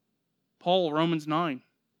 Paul, Romans 9,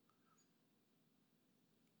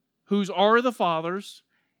 whose are the fathers,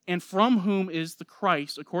 and from whom is the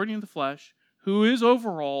Christ, according to the flesh, who is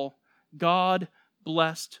over all, God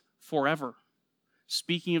blessed forever.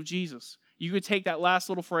 Speaking of Jesus, you could take that last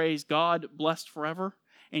little phrase, God blessed forever,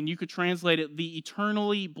 and you could translate it, the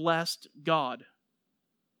eternally blessed God.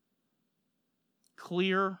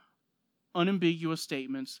 clear, unambiguous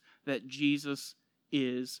statements that Jesus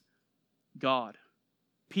is God.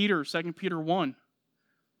 Peter, 2 Peter 1,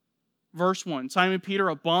 verse 1. Simon Peter,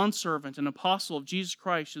 a bondservant and apostle of Jesus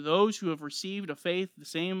Christ, to those who have received a faith the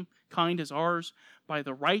same kind as ours, by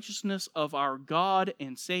the righteousness of our God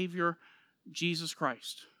and Savior, Jesus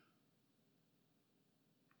Christ.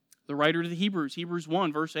 The writer to the Hebrews, Hebrews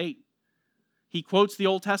 1, verse 8. He quotes the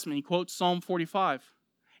Old Testament. He quotes Psalm 45.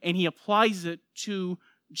 And he applies it to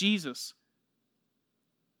Jesus.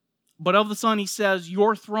 But of the Son, he says,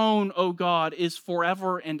 your throne, O God, is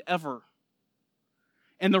forever and ever.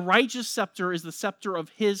 And the righteous scepter is the scepter of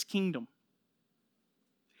his kingdom.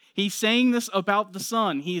 He's saying this about the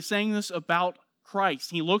Son. He is saying this about Christ.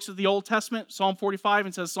 He looks at the Old Testament, Psalm 45,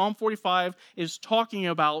 and says Psalm 45 is talking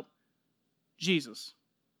about Jesus.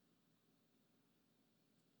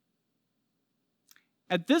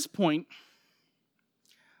 At this point,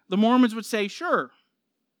 the Mormons would say, sure,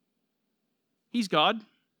 he's God.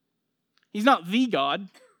 He's not the God.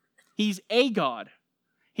 He's a God.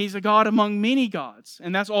 He's a God among many gods.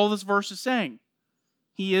 And that's all this verse is saying.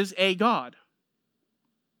 He is a God.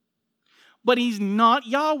 But he's not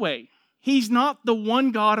Yahweh. He's not the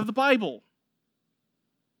one God of the Bible.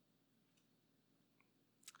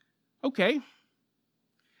 Okay.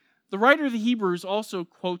 The writer of the Hebrews also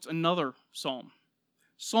quotes another psalm.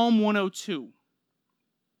 Psalm 102.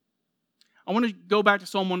 I want to go back to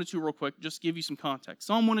Psalm 102 real quick, just to give you some context.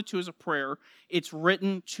 Psalm 102 is a prayer. It's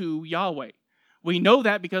written to Yahweh. We know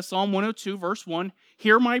that because Psalm 102, verse 1,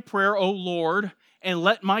 hear my prayer, O Lord, and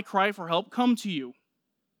let my cry for help come to you.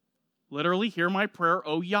 Literally, hear my prayer,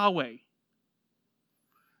 O Yahweh.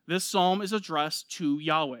 This psalm is addressed to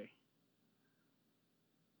Yahweh.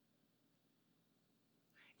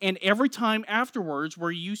 And every time afterwards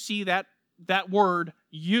where you see that word,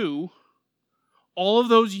 you, all of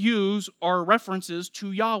those yous are references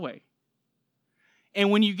to Yahweh.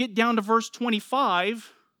 And when you get down to verse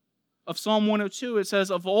 25 of Psalm 102, it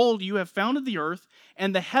says, of old you have founded the earth,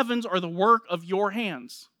 and the heavens are the work of your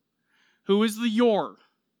hands. Who is the your?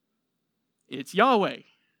 It's Yahweh.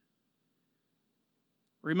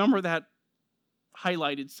 Remember that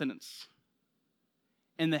highlighted sentence.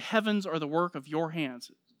 And the heavens are the work of your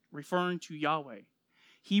hands, referring to Yahweh.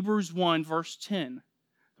 Hebrews 1, verse 10.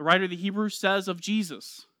 The writer of the Hebrews says of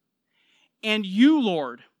Jesus, and you,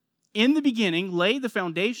 Lord, in the beginning laid the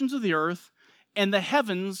foundations of the earth, and the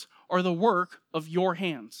heavens are the work of your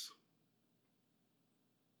hands.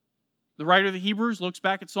 The writer of the Hebrews looks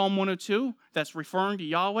back at Psalm 102, that's referring to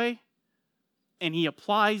Yahweh, and he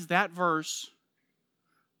applies that verse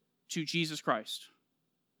to Jesus Christ.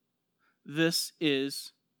 This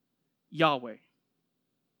is Yahweh.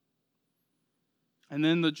 And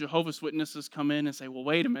then the Jehovah's Witnesses come in and say, well,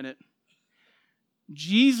 wait a minute.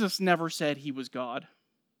 Jesus never said he was God.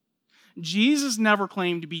 Jesus never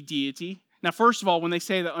claimed to be deity. Now, first of all, when they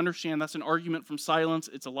say that, understand that's an argument from silence.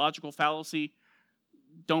 It's a logical fallacy.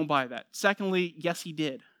 Don't buy that. Secondly, yes, he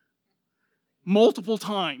did. Multiple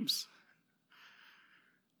times.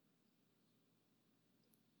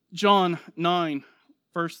 John 9,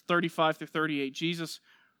 verse 35 through 38, Jesus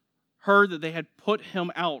heard that they had put him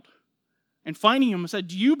out. And finding him, said,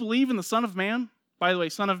 do you believe in the Son of Man? By the way,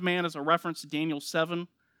 Son of Man is a reference to Daniel 7.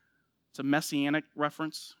 It's a messianic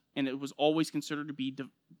reference, and it was always considered to be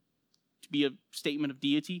a statement of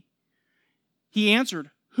deity. He answered,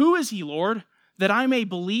 who is he, Lord, that I may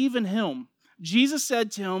believe in him? Jesus said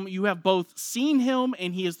to him, you have both seen him,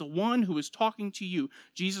 and he is the one who is talking to you.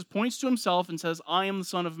 Jesus points to himself and says, I am the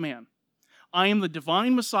Son of Man. I am the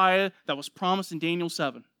divine Messiah that was promised in Daniel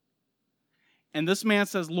 7. And this man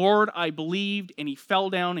says, Lord, I believed, and he fell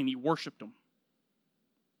down and he worshiped him.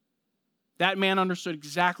 That man understood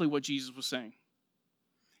exactly what Jesus was saying.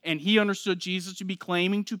 And he understood Jesus to be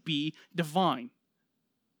claiming to be divine.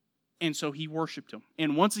 And so he worshiped him.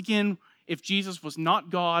 And once again, if Jesus was not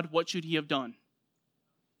God, what should he have done?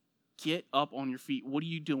 Get up on your feet. What are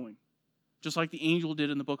you doing? Just like the angel did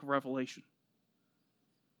in the book of Revelation.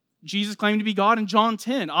 Jesus claimed to be God in John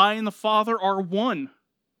 10. I and the Father are one.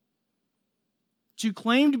 To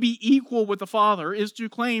claim to be equal with the Father is to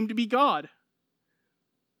claim to be God.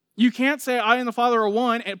 You can't say, I and the Father are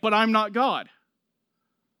one, but I'm not God.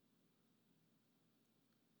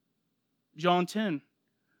 John 10,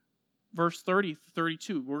 verse 30 to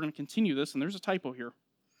 32. We're going to continue this, and there's a typo here.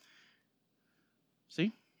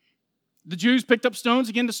 See? The Jews picked up stones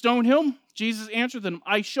again to stone him. Jesus answered them,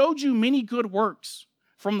 I showed you many good works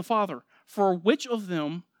from the Father. For which of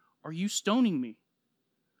them are you stoning me?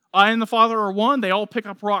 I and the Father are one. They all pick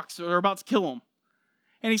up rocks. They're about to kill him.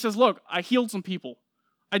 And he says, look, I healed some people.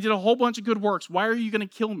 I did a whole bunch of good works. Why are you going to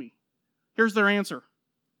kill me? Here's their answer.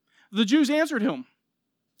 The Jews answered him,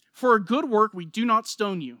 "For a good work we do not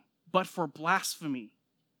stone you, but for blasphemy.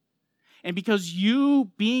 And because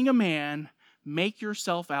you, being a man, make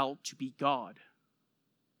yourself out to be God."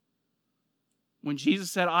 When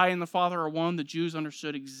Jesus said, "I and the Father are one," the Jews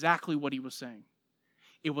understood exactly what he was saying.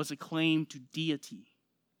 It was a claim to deity.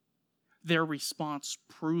 Their response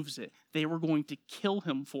proves it. They were going to kill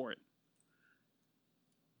him for it.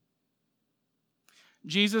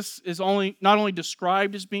 Jesus is not only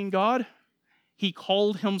described as being God, he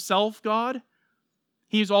called himself God.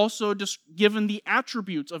 He is also given the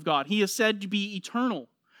attributes of God. He is said to be eternal.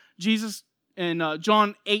 Jesus, in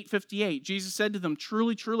John 8:58, Jesus said to them,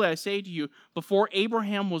 "Truly, truly, I say to you, before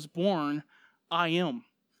Abraham was born, I am."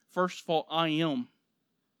 First of all, I am.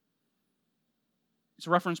 It's a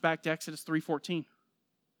reference back to Exodus 3:14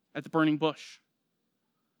 at the burning bush.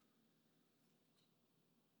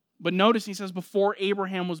 But notice he says before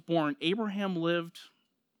Abraham was born. Abraham lived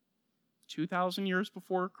 2,000 years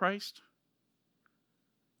before Christ.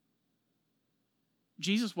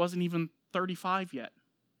 Jesus wasn't even 35 yet,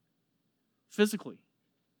 physically.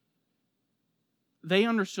 They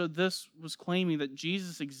understood this was claiming that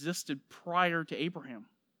Jesus existed prior to Abraham.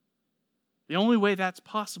 The only way that's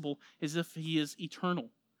possible is if he is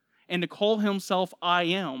eternal. And to call himself I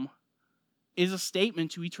am is a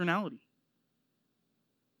statement to eternality.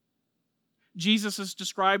 Jesus is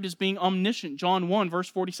described as being omniscient. John 1, verse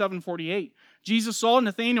 47-48. Jesus saw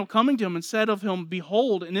Nathanael coming to him and said of him,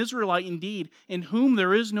 "Behold, an Israelite indeed, in whom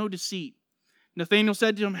there is no deceit." Nathanael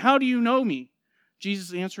said to him, "How do you know me?"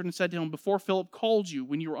 Jesus answered and said to him, "Before Philip called you,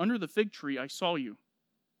 when you were under the fig tree, I saw you."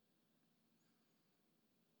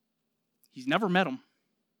 He's never met him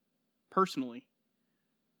personally,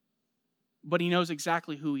 but he knows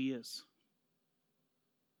exactly who he is.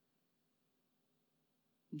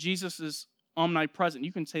 Jesus is omnipresent.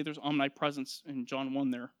 You can say there's omnipresence in John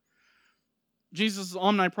 1 there. Jesus is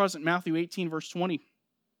omnipresent, Matthew 18, verse 20.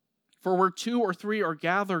 "For where 2 or 3 are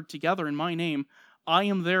gathered together in my name, I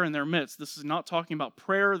am there in their midst." This is not talking about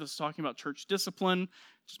prayer. This is talking about church discipline.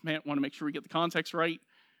 Just want to make sure we get the context right.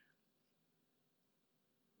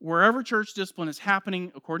 Wherever church discipline is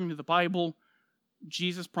happening, according to the Bible,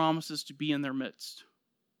 Jesus promises to be in their midst.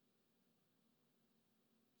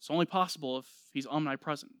 It's only possible if he's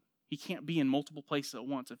omnipresent. He can't be in multiple places at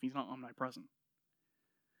once if he's not omnipresent.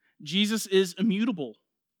 Jesus is immutable.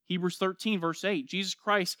 Hebrews 13, verse 8. Jesus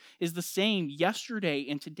Christ is the same yesterday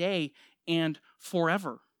and today and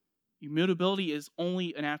forever. Immutability is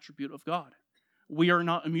only an attribute of God. We are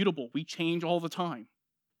not immutable. We change all the time.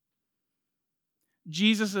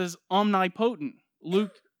 Jesus is omnipotent.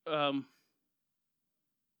 Luke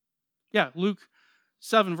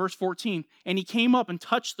 7, verse 14. "And he came up and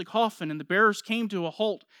touched the coffin, and the bearers came to a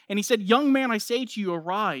halt. And he said, 'Young man, I say to you,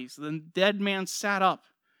 arise.' Then the dead man sat up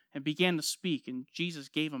and began to speak, and Jesus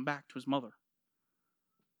gave him back to his mother."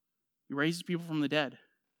 He raises people from the dead.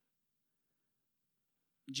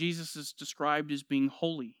 Jesus is described as being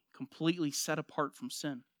holy, completely set apart from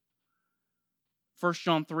sin. 1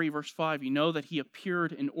 John 3, verse 5, "You know that he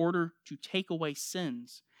appeared in order to take away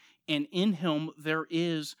sins, and in him there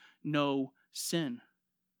is no sin."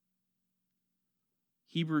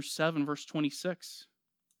 Hebrews 7, verse 26,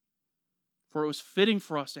 "For it was fitting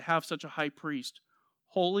for us to have such a high priest,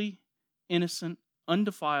 holy, innocent,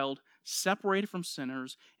 undefiled, separated from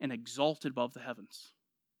sinners, and exalted above the heavens."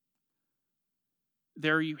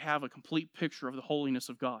 There you have a complete picture of the holiness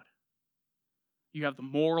of God. You have the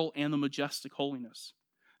moral and the majestic holiness.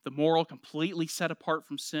 The moral completely set apart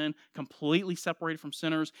from sin, completely separated from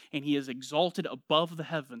sinners, and he is exalted above the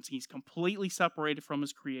heavens. He's completely separated from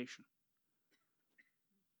his creation.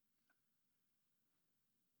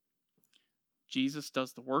 Jesus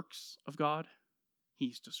does the works of God.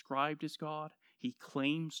 He's described as God. He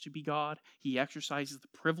claims to be God. He exercises the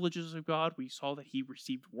privileges of God. We saw that he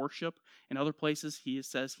received worship. In other places, he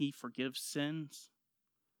says he forgives sins.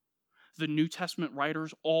 The New Testament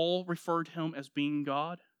writers all referred him as being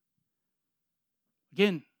God.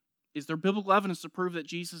 Again, is there biblical evidence to prove that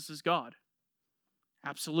Jesus is God?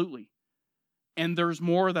 Absolutely. And there's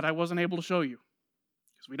more that I wasn't able to show you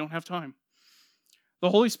because we don't have time.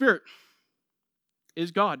 The Holy Spirit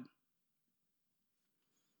is God.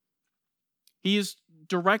 He is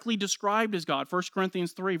directly described as God. 1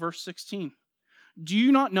 Corinthians 3, verse 16. "Do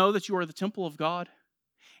you not know that you are the temple of God,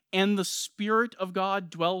 and the Spirit of God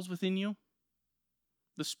dwells within you?"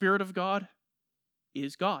 The Spirit of God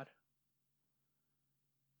is God.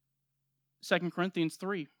 2 Corinthians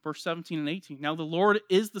 3, verse 17 and 18. "Now the Lord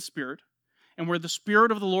is the Spirit, and where the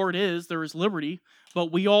Spirit of the Lord is, there is liberty. But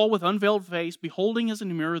we all with unveiled face, beholding as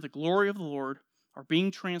in a mirror the glory of the Lord, are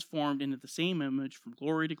being transformed into the same image from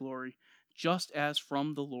glory to glory, just as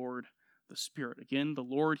from the Lord, the Spirit. Again, the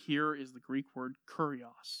Lord here is the Greek word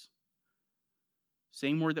kurios.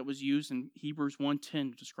 Same word that was used in Hebrews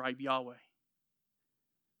 1:10 to describe Yahweh.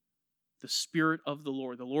 The Spirit of the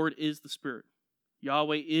Lord. The Lord is the Spirit.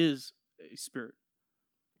 Yahweh is a Spirit.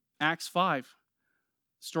 Acts 5,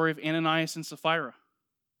 story of Ananias and Sapphira.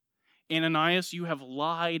 Ananias, you have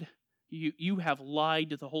lied. You have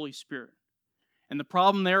lied to the Holy Spirit. And the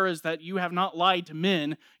problem there is that you have not lied to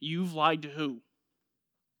men. You've lied to who?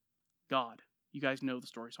 God. You guys know the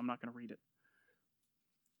story, so I'm not going to read it.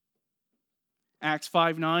 Acts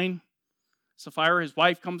 5:9, Sapphira, his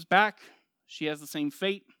wife, comes back. She has the same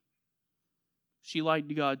fate. She lied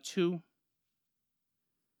to God too.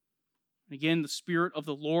 And again, the Spirit of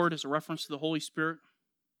the Lord is a reference to the Holy Spirit,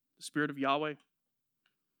 the Spirit of Yahweh.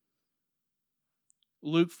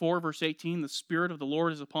 Luke 4, verse 18, the Spirit of the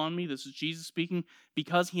Lord is upon me. This is Jesus speaking,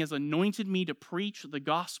 because he has anointed me to preach the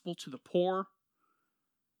gospel to the poor.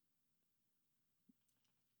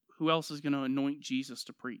 Who else is going to anoint Jesus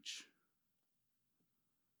to preach?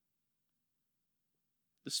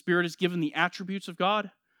 The Spirit is given the attributes of God.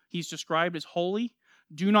 He's described as holy.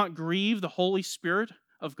 Do not grieve the Holy Spirit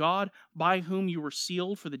of God, by whom you were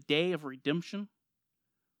sealed for the day of redemption.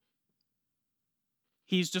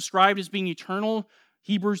 He's described as being eternal.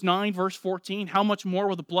 Hebrews 9, verse 14, how much more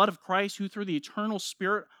will the blood of Christ, who through the eternal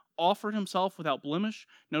Spirit offered himself without blemish.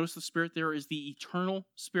 Notice the Spirit there is the eternal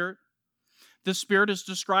Spirit. The Spirit is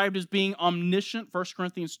described as being omniscient, 1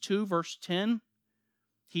 Corinthians 2, verse 10.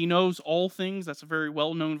 He knows all things. That's a very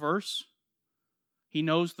well-known verse. He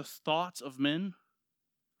knows the thoughts of men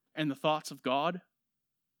and the thoughts of God.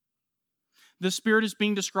 The Spirit is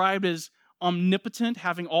being described as omnipotent,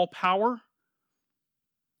 having all power.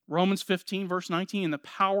 Romans 15, verse 19, in the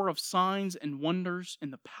power of signs and wonders,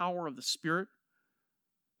 in the power of the Spirit.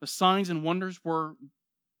 The signs and wonders were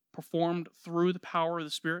performed through the power of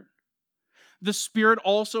the Spirit. The Spirit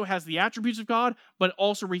also has the attributes of God, but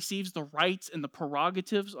also receives the rights and the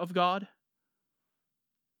prerogatives of God.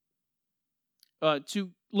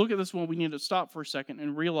 To look at this one, we need to stop for a second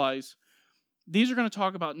and realize these are going to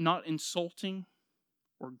talk about not insulting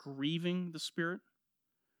or grieving the Spirit.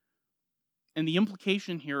 And the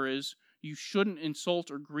implication here is you shouldn't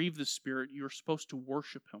insult or grieve the Spirit. You're supposed to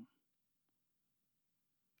worship him.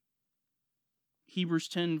 Hebrews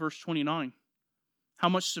 10, verse 29. How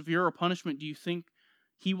much severer punishment do you think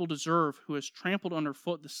he will deserve who has trampled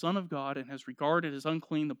underfoot the Son of God and has regarded as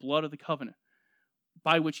unclean the blood of the covenant,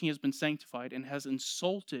 by which he has been sanctified, and has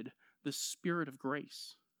insulted the Spirit of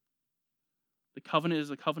grace? The covenant is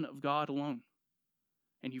the covenant of God alone,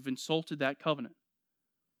 and you've insulted that covenant.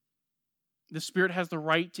 The Spirit has the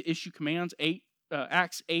right to issue commands.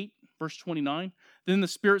 Acts 8, verse 29. Then the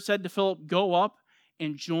Spirit said to Philip, go up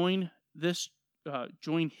and join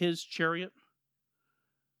his chariot.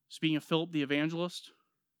 Speaking of Philip the evangelist.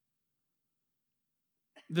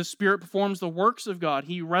 The Spirit performs the works of God.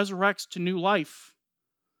 He resurrects to new life.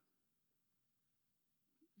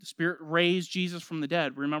 The Spirit raised Jesus from the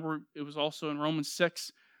dead. Remember, it was also in Romans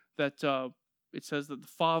 6 that it says that the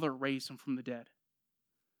Father raised him from the dead.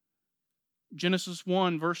 Genesis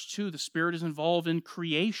 1, verse 2, the Spirit is involved in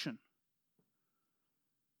creation.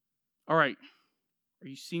 All right, are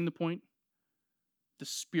you seeing the point? The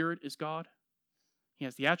Spirit is God. He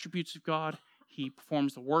has the attributes of God. He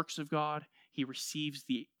performs the works of God. He receives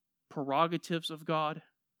the prerogatives of God.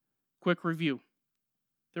 Quick review.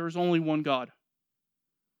 There is only one God.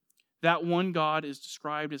 That one God is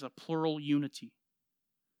described as a plural unity.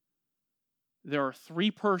 There are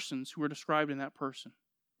three persons who are described in that person,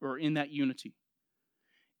 or in that unity.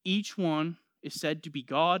 Each one is said to be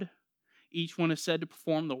God. Each one is said to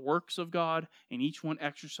perform the works of God, and each one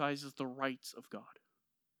exercises the rights of God.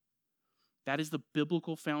 That is the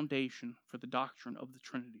biblical foundation for the doctrine of the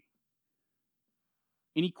Trinity.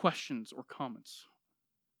 Any questions or comments?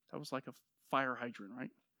 That was like a fire hydrant, right?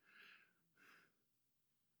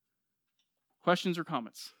 Questions or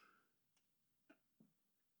comments?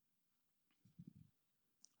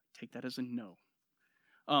 Take that as a no.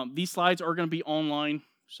 These slides are going to be online,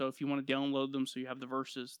 so if you want to download them so you have the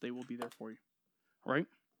verses, they will be there for you. All right?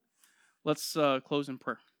 Let's close in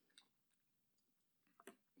prayer.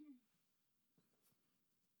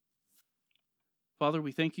 Father,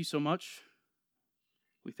 we thank you so much.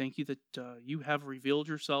 We thank you that you have revealed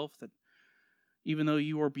yourself, that even though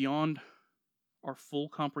you are beyond our full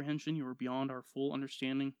comprehension, you are beyond our full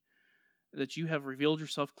understanding, that you have revealed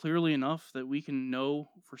yourself clearly enough that we can know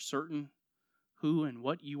for certain who and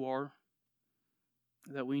what you are,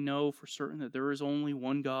 that we know for certain that there is only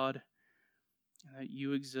one God and that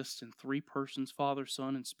you exist in three persons, Father,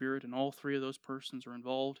 Son, and Spirit, and all three of those persons are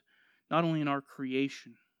involved not only in our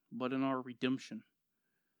creation, but in our redemption.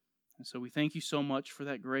 And so we thank you so much for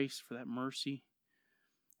that grace, for that mercy.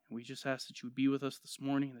 And we just ask that you would be with us this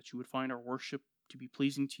morning, that you would find our worship to be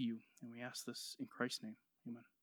pleasing to you. And we ask this in Christ's name. Amen.